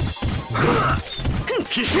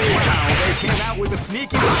 they came out with a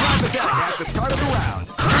sneaky surprise attack at the start of the round.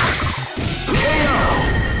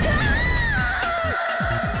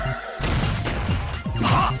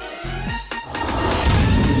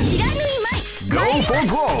 Go for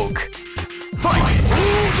broke! Fight!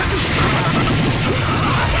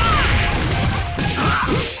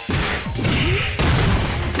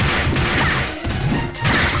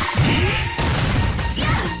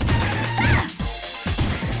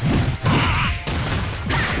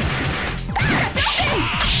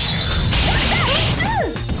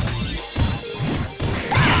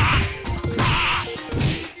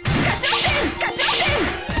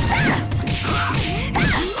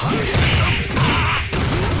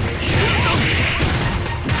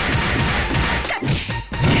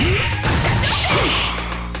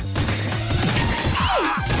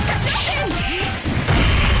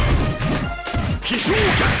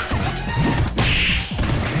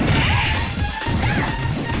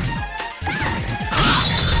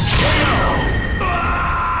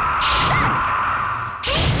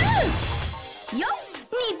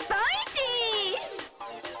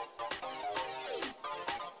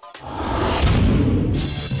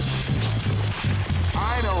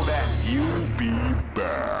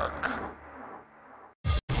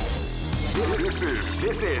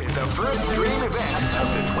 This is the first dream event of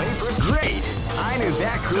the 21st. Great! I knew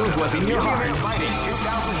that groove was in your heart. Fighting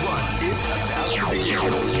 2001 about to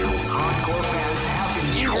begin. Hardcore fans have been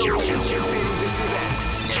eagerly anticipating this event.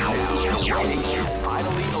 And now the waiting is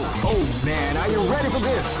finally over. Oh man, are you ready for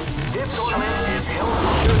this? This tournament is held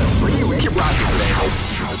under the free range. Keep rocking, baby.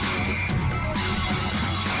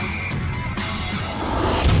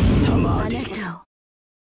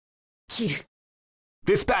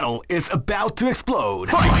 This battle is about to explode.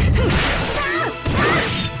 Fight!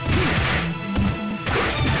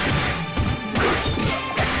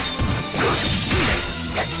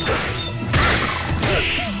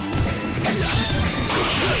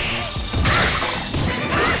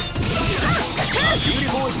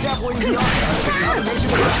 Beautiful example in the art of the combination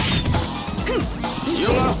of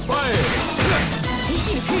you are fired!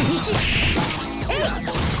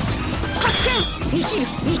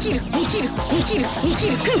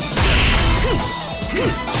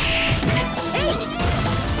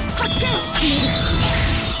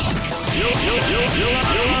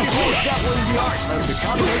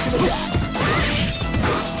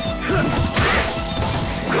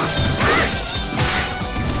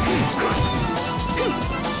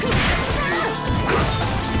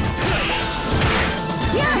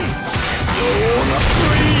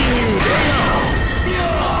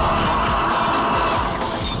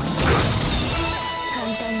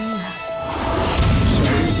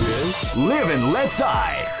 Live and let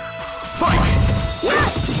die! Fight!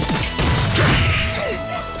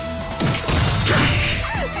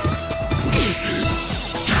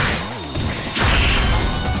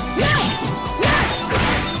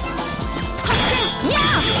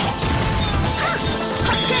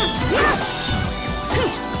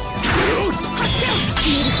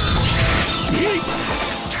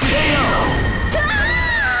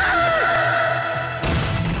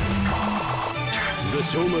 The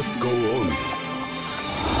show must go on.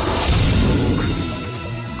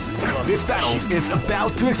 This battle is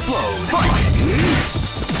about to explode. Fight!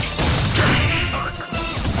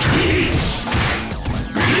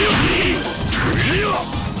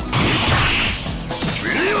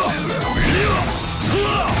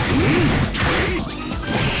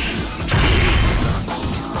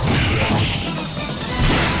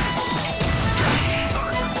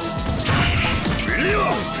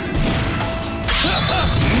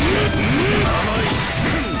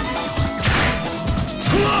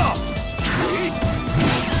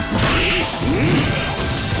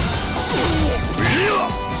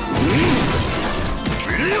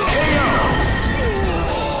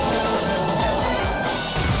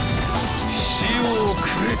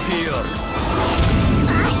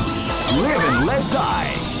 Live and let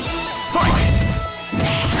die! Fight!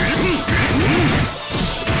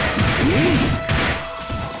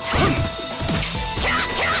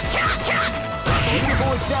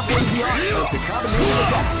 Beautiful example in the art of the combination of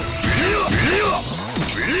that.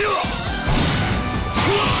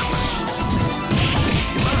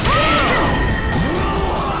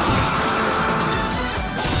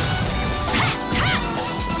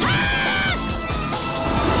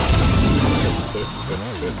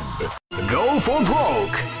 Go for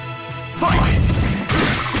broke! Fight!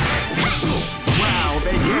 Wow,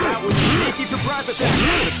 they came out with a sneaky surprise attack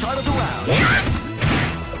at the start of the round.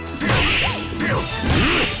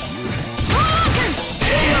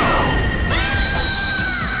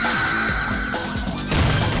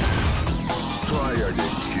 Try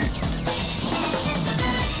again, kid.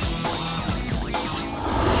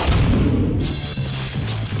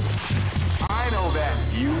 I know that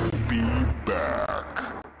you'll be back.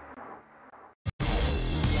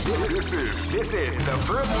 This is the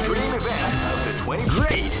first dream event of the 20.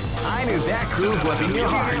 Great! I knew that groove was in your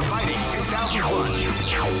heart.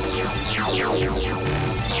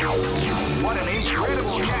 What an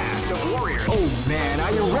incredible cast of warriors! Oh man,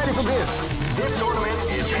 are you ready for this? This tournament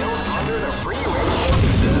is held under the free ratio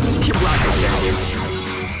system. Keep rocking, baby.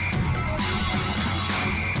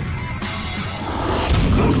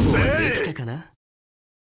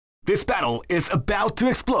 This battle is about to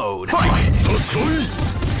explode. Fight!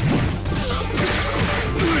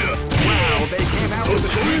 Wow, they came out with a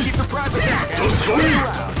sneaky surprise attack at the start of the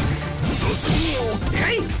round.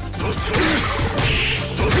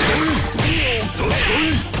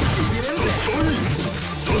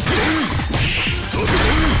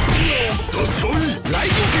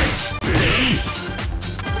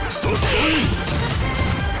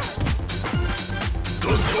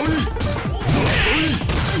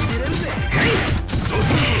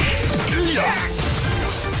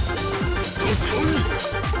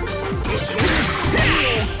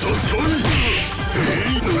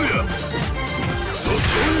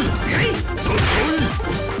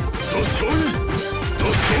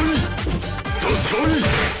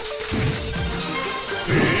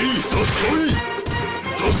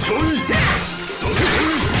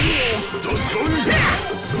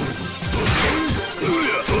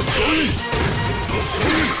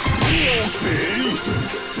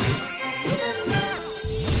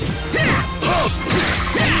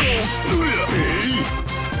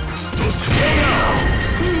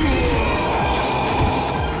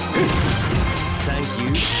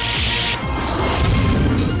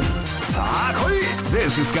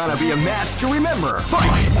 This is gonna be a match to remember. Fight!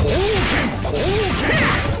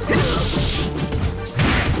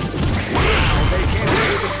 Wow, they can't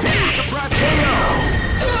wait to finish the KO!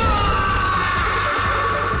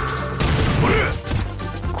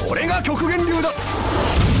 これが極限流だ。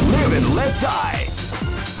Live and let die.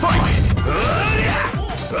 Fight!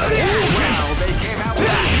 Wow, they came out with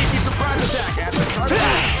a sneaky surprise attack at the start.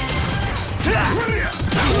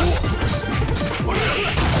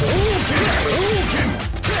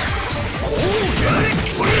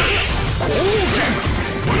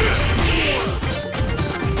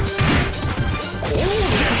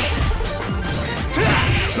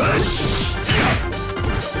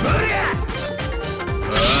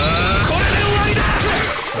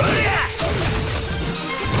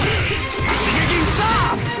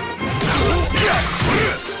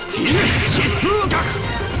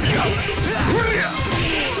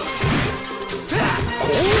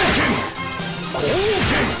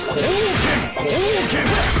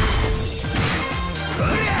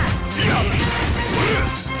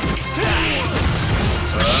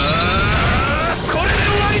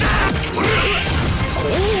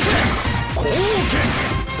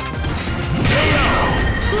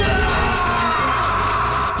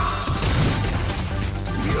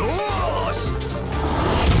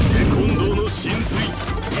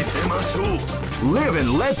 Live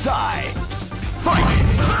and let die. Fight!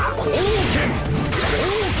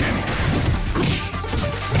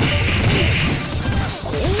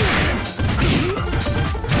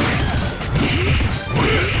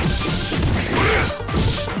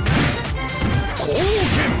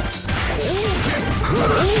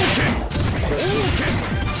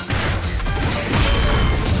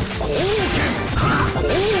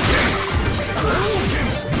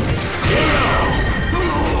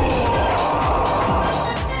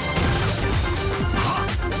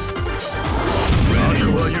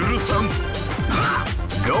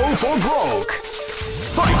 Go for broke.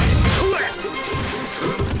 Fight!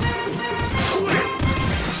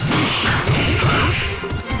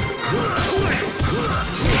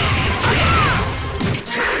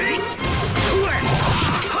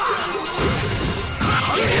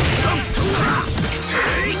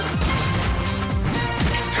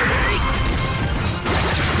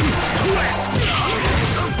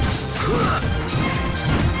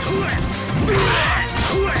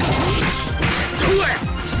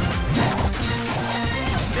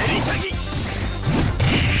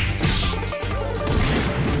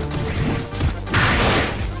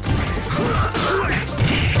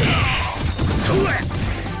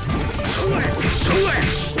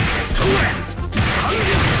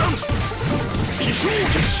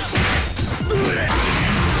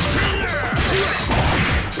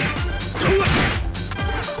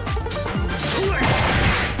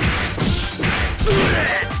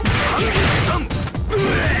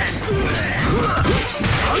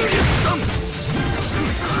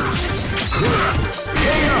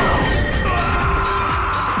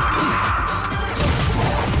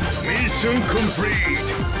 Mission complete.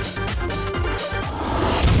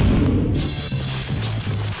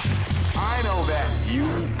 I know that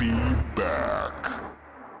you'll be back.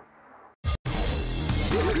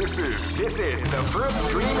 This is the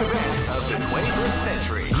first dream event of the 21st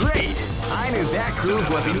century. Great! I knew that groove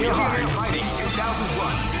was in your heart. Fighting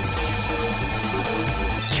 2001.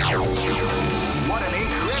 What an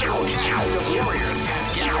incredible cast of warriors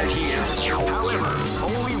has gathered here. However,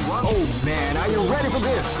 only one. Oh man, are you ready for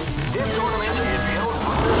this? This tournament is held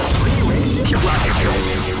under a free ratio.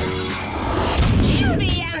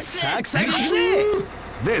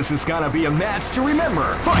 This is gonna be a match to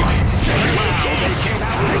remember. Fight!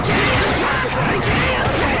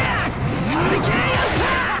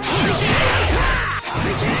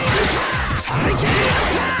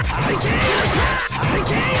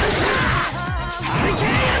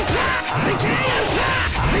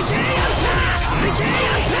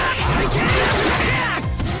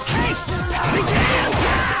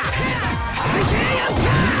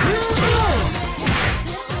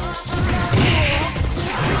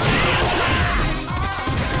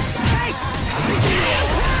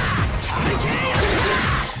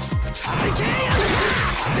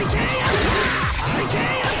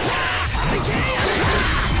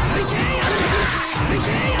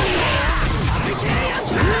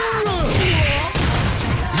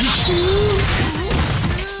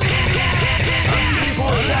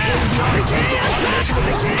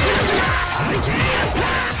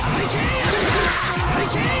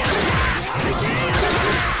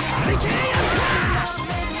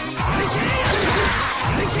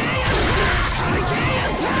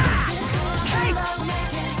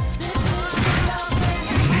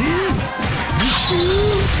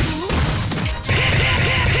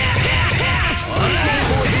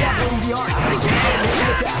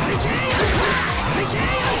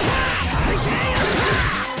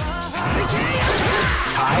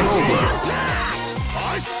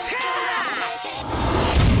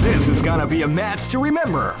 is gonna be a match to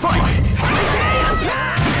remember. Fight!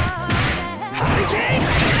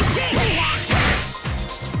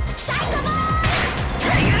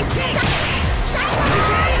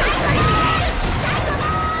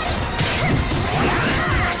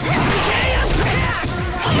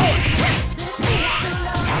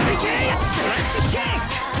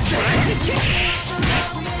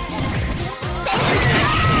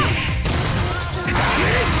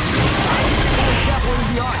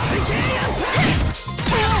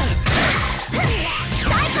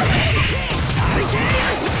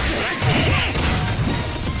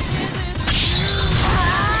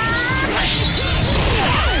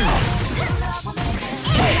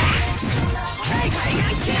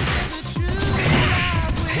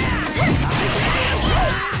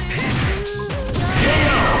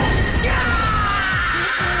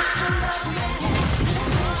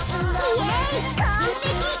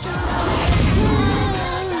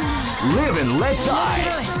 Live and let die.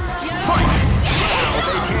 Fight! Wow,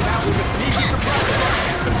 they came out with a sneaky surprise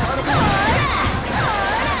at the start of the round.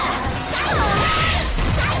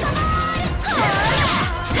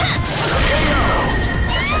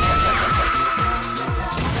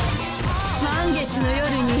 満月の夜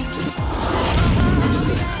に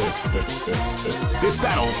This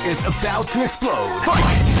battle is about to explode.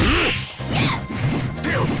 Fight!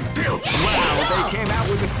 Wow, they came out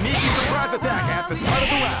with a sneaky surprise attack at the start of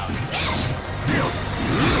the round.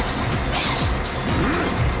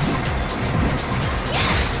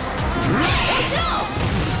 Watch out!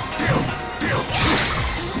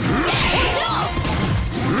 Watch out!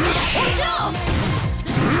 Watch out!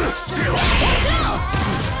 Watch out!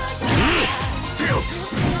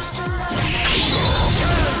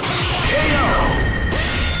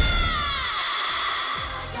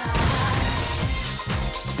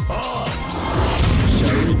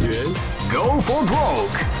 Go for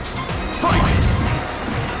broke. Fight!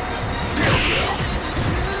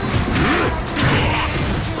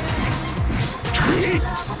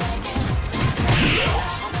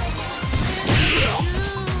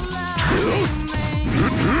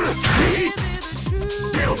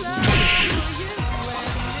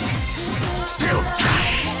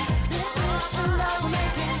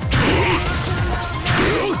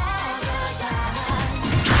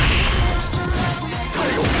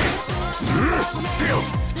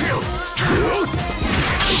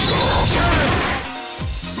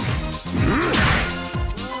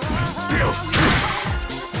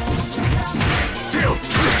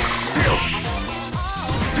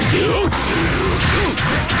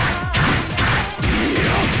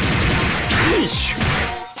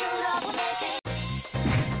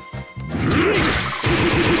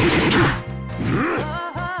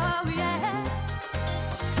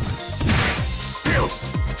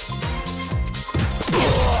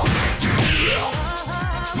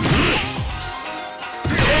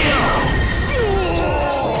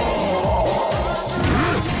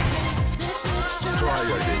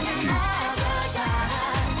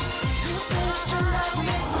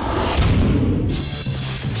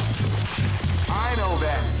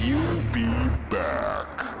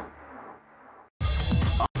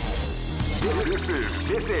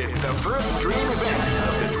 This is the first dream event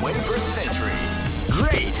of the 21st century.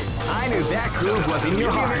 Great! I knew that groove was in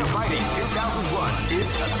your heart. Fighting 2001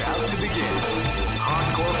 is about to begin.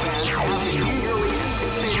 Hardcore fans have been eagerly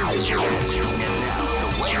anticipating this event, and now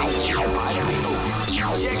the wait is finally over.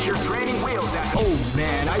 Check your training wheels out. Oh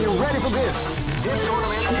man, are you ready for this? This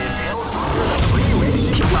tournament is held under the free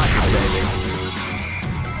ratio. Keep rocking, baby.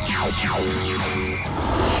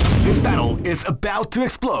 This battle is about to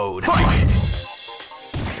explode. Fight!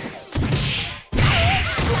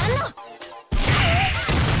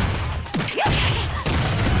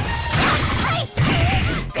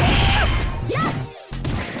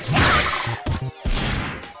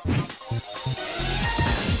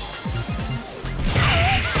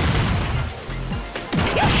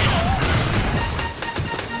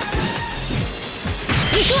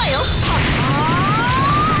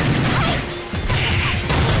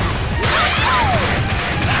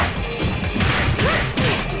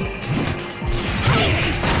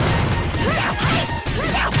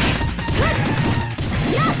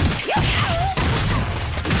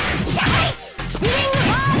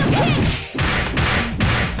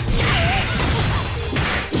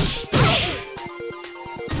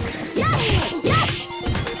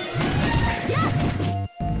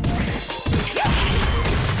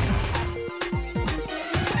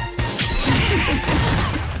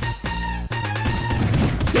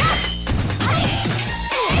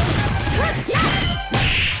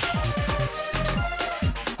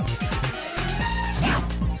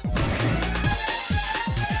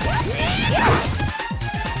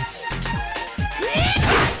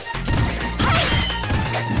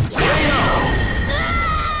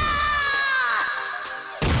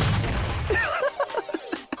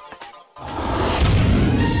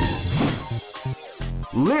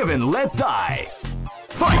 Live and let die.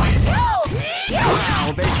 Fight!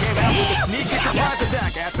 Wow, they came out with a sneaky surprise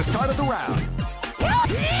attack at the start of the round.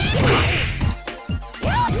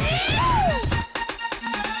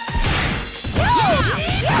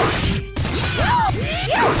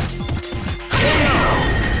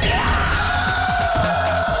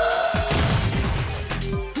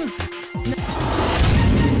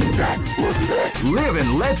 Live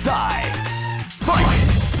and let die. Fight!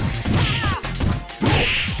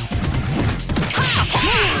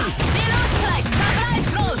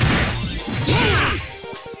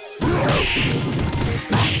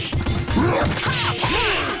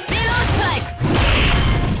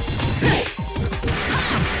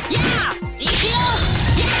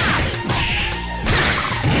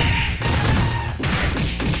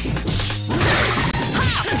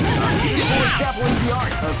 Dabbling the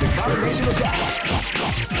art of the combination attack.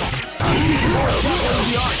 Dabbling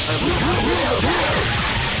the art of the combination attack.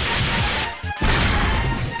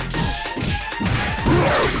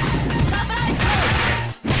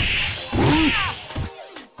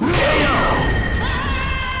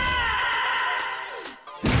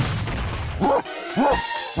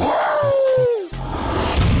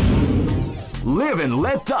 Live and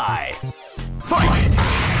let die. Fight!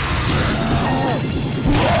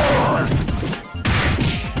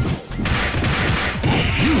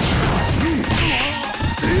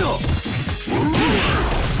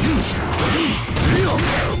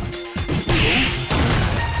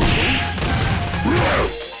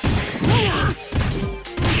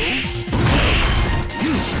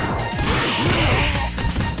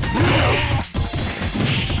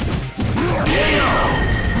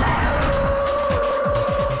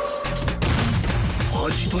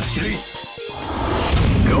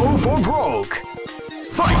 Go for broke.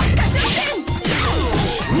 Fight!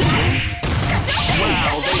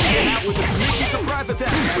 Wow, they came out with a sneaky surprise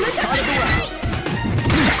attack at the start of the round.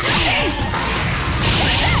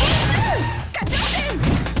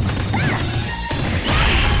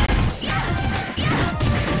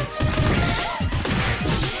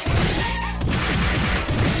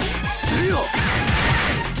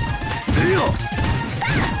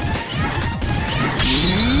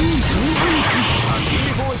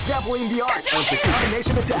 Dabbling the art of the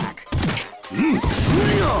combination attack.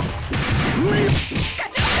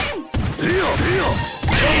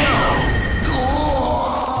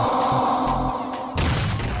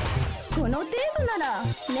 この程度ならね。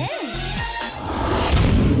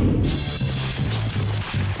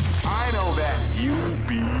 I know that you'll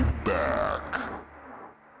be back.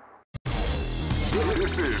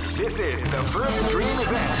 This is the first dream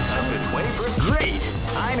event of the 21st. Great!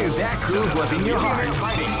 I knew that groove was in your heart.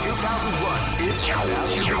 Fighting 2001 is about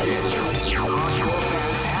to begin. Hardcore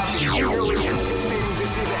fans have been eagerly anticipating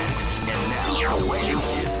this event, and now the wait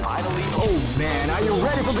is finally over. Oh man, are you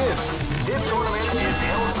ready for this? This tournament is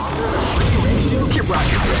held under the free ratio. Keep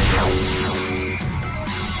rocking,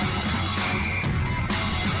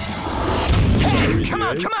 Hey, come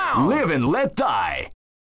on, come on! Live and let die.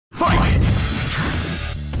 Fight!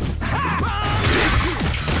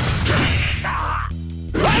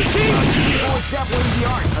 Rising! Or dabbling the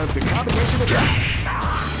art of the combination attack.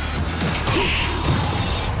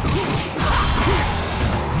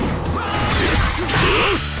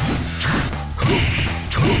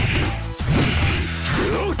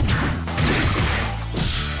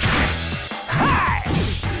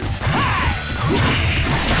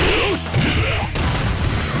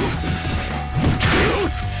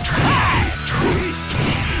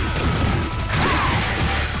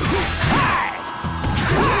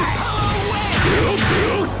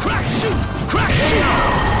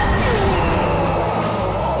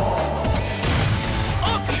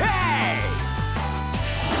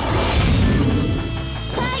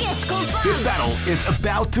 This battle is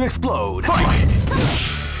about to explode. Fight! Wow,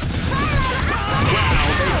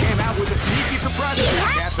 they came out with a sneaky surprise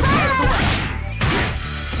attack at the start of the round.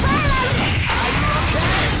 Are you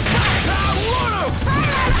okay?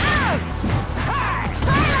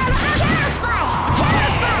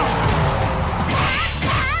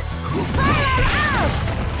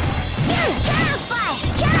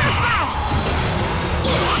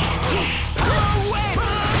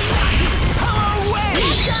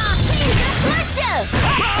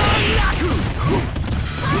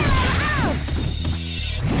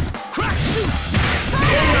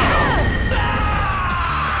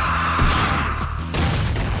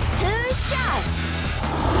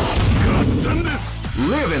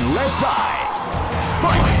 Live and let die.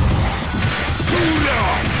 Fight!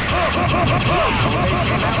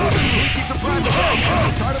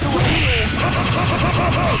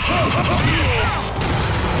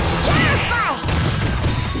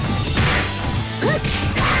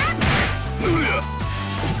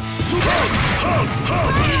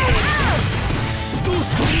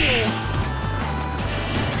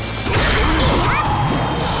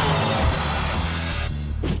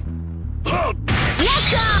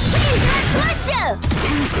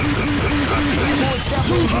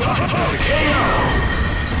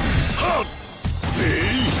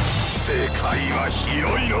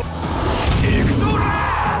 広いの行くぞー。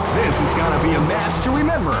 This is gonna be a match to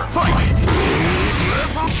remember. Fight!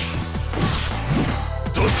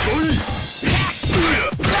 どすこい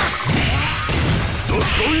どす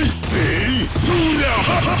こいぜいそうやは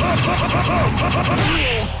ははははは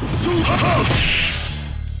そうはは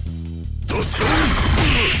どすこい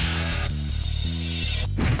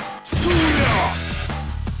そうや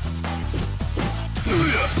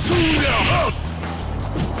そうやは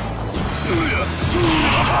そう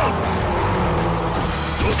やは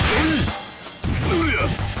どすこい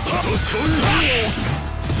どすこい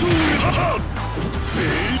そうやはぜ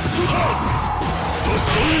いそうはどす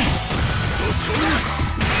こいどすこい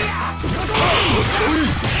どすこい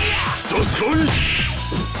どすこい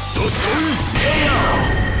どすこい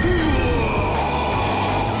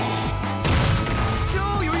超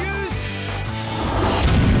余裕っす。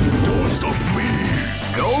 Don't stop me.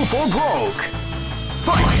 Go for broke.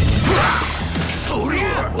 Fight! そりゃ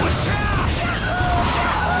おっしゃ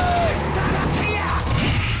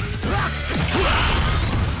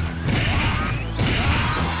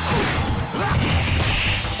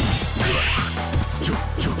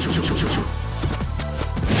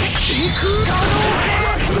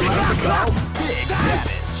Big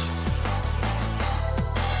damage.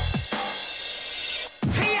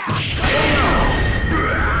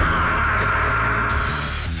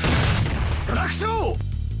 楽勝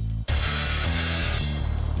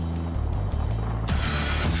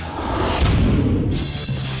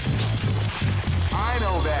I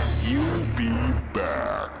know that. You'll be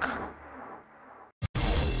back.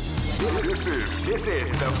 This is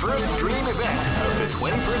the first dream event of the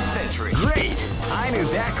 21st century. Great! I knew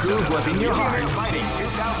that groove was in your heart. Fighting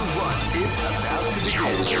 2001 is about to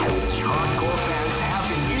begin. Hardcore fans have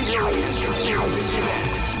been eagerly anticipating this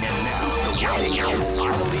event, and now the waiting is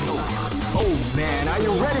finally over. Oh man, are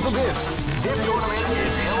you ready for this? This tournament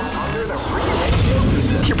is held under the free ratio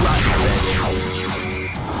system. Keep rocking,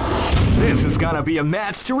 baby. This is gonna be a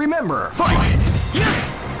match to remember. Fight! You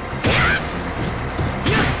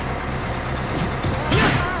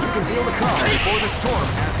can feel the calm before the storm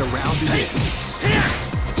as the round begins.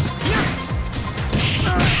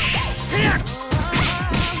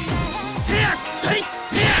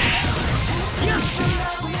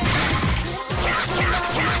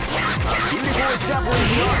 Beautiful doubling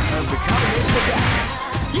the art of the combination attack.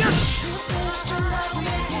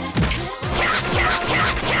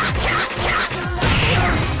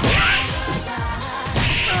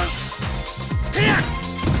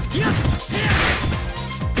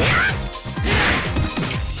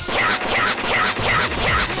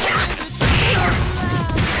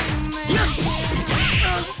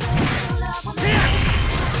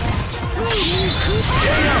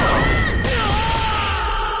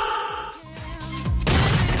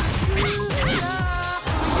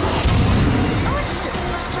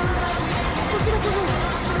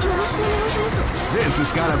 This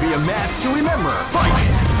is gonna be a match to remember. Fight!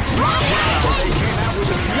 Wow, they came out with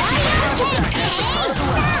a beautiful attack at the start of the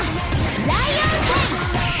round.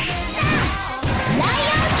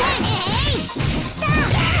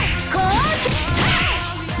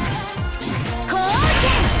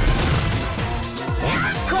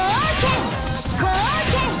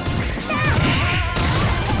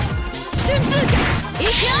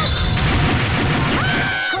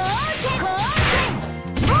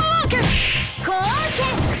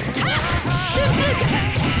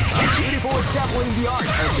 Beautiful doubling the art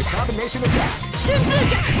of the combination attack.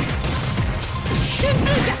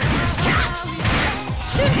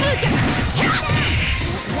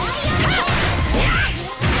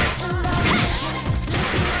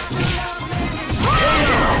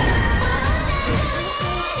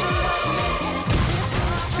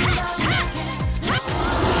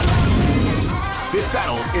 This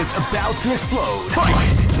battle is about to explode. Fight!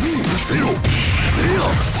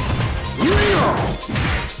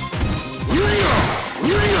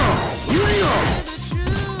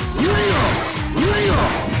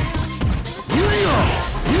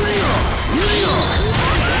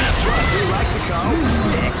 That's what we like to call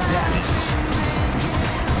big damage.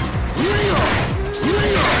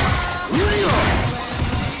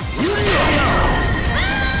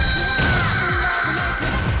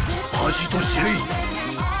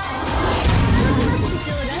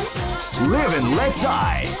 Live and let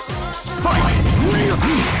die. Fight!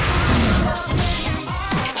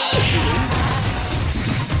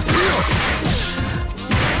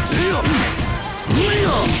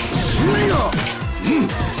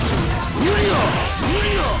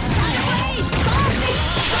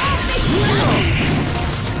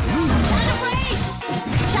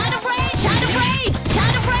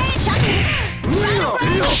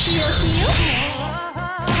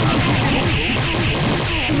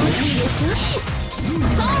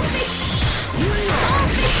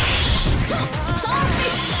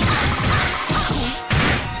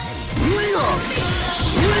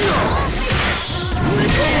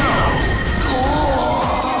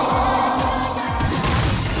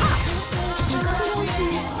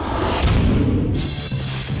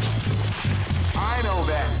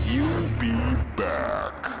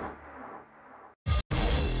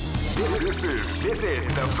 This is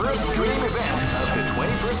the first dream event of the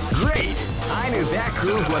 21st. Great! I knew that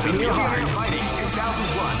groove was in your heart. Fighting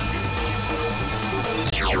 2001.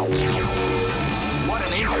 What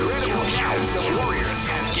an incredible cast of warriors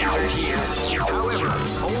has gathered here. However,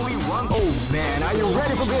 only one. Oh man, are you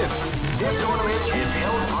ready for this? This tournament is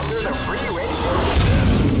held under the free ratio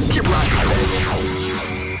system. Keep rocking.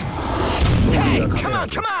 Hey, come on,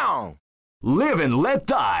 come on! Live and let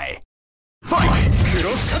die. Fight!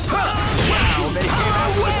 Wow, they came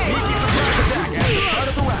out with a sneaky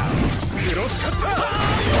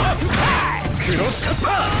surprise attack at the start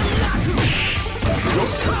of the round.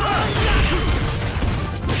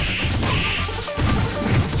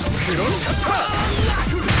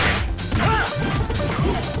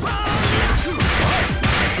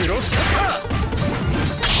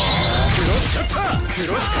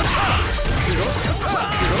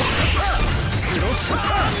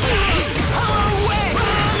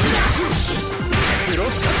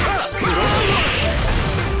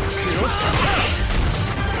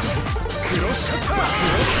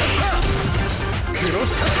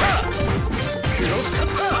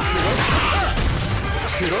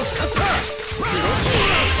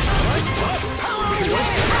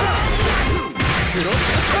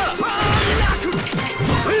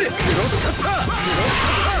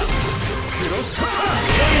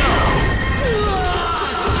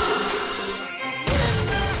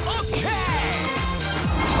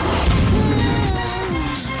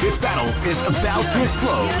 This battle is about to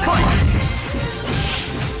explode. Fight!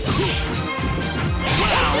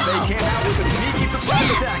 Wow, they came out with a sneaky surprise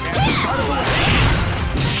attack at the start of the round.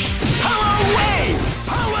 Power wave!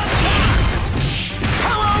 Power attack!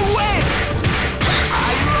 Power wave!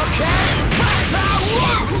 Are you okay?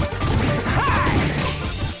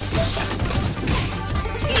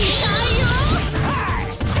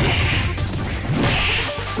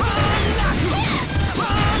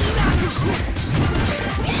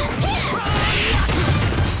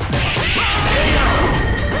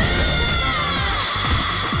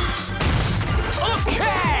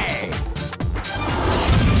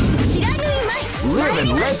 Live and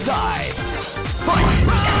let die. Fight!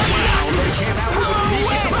 Wow, they came out with a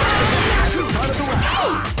sneaky surprise attack at the start of the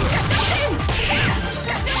round.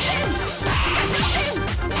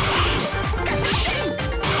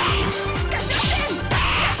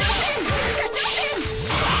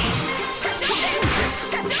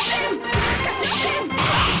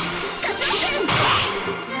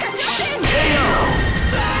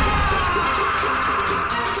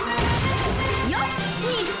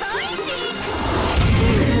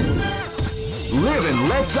 Live and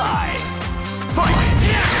let die. Fight!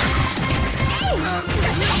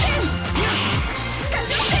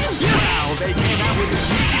 Wow, they came out with a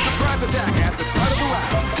sneaky surprise attack at the start of the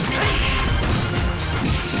round.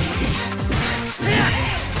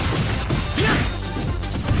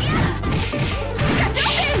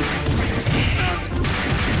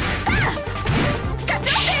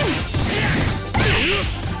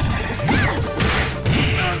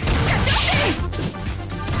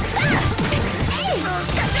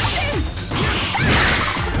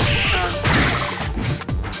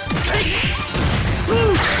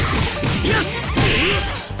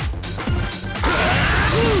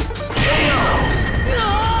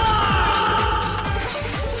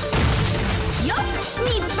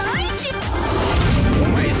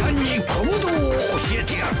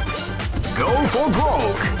 Go for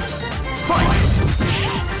broke. Fight!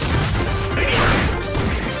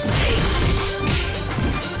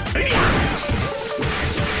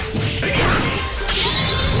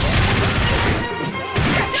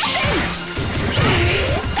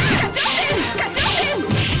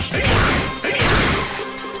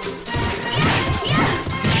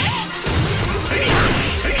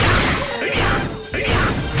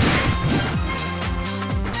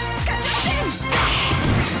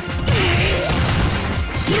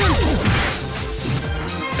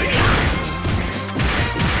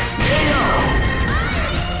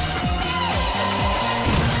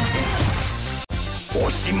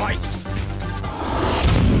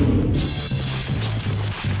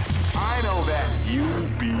 I know that you'll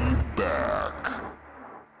be back.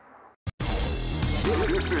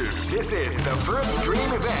 This is This is the first dream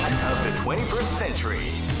event of the 21st century.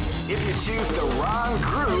 If you choose the wrong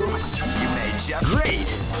groove, you may just...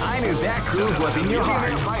 Great! I knew that groove was in your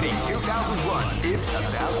heart. Fighting 2001 is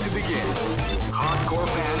about to begin. Hardcore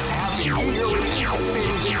fans have been eagerly anticipating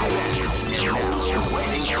this event. And now the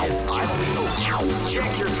waiting is finally over. Check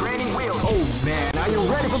your training wheels. Oh man, are you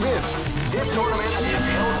ready for this? This tournament is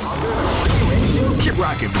held under the free ratios. Keep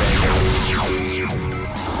rocking, baby.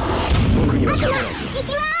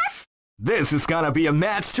 This is gonna be a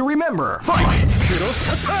match to remember. Fight! Wow,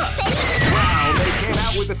 they came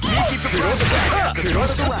out with a sneaky surprise attack at the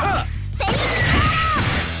front of the round.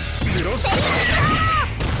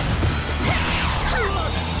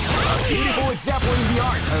 A beautiful example in the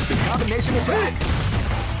art of the combination attack.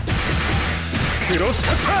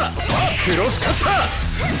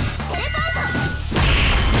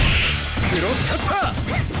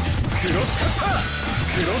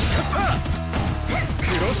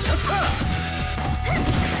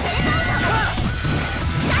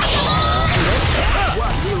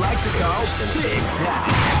 What we like to call Big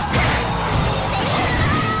Daddy.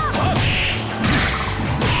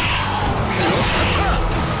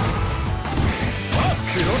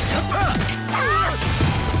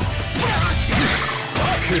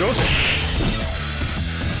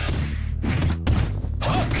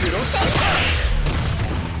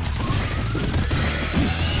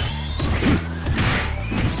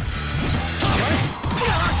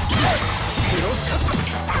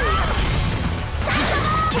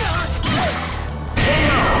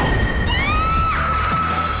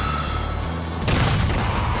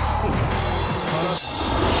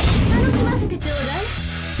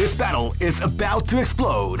 This battle is about to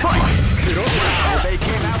explode. Fight! Wow, they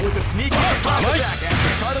came out with a sneaky surprise attack at the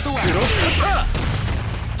start of the round.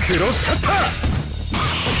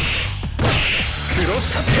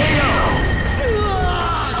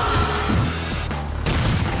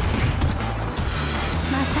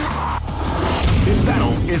 This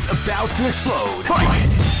battle is about to explode. Fight!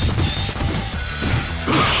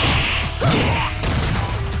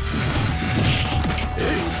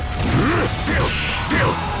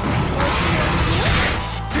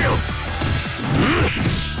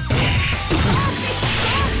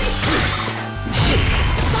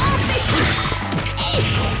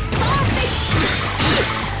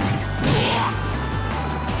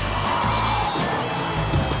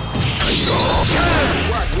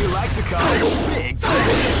 What we like to call Big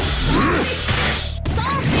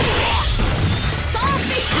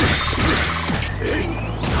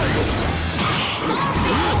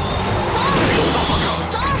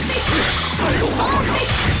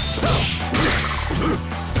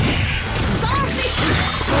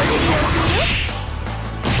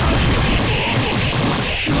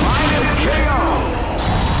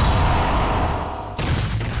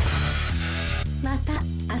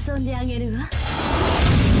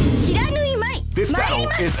This battle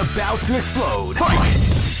is about to explode. Fight!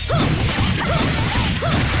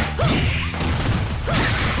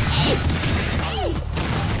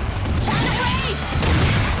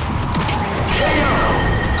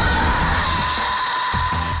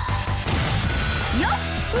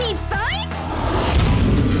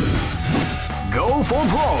 Go for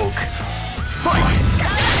broke. Fight!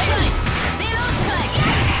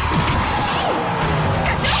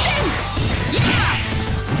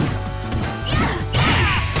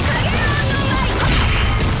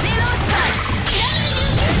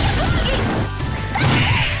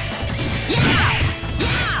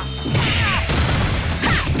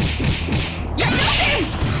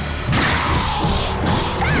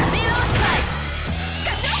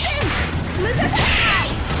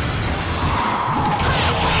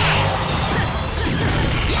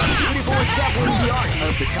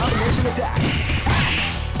 The combination attack.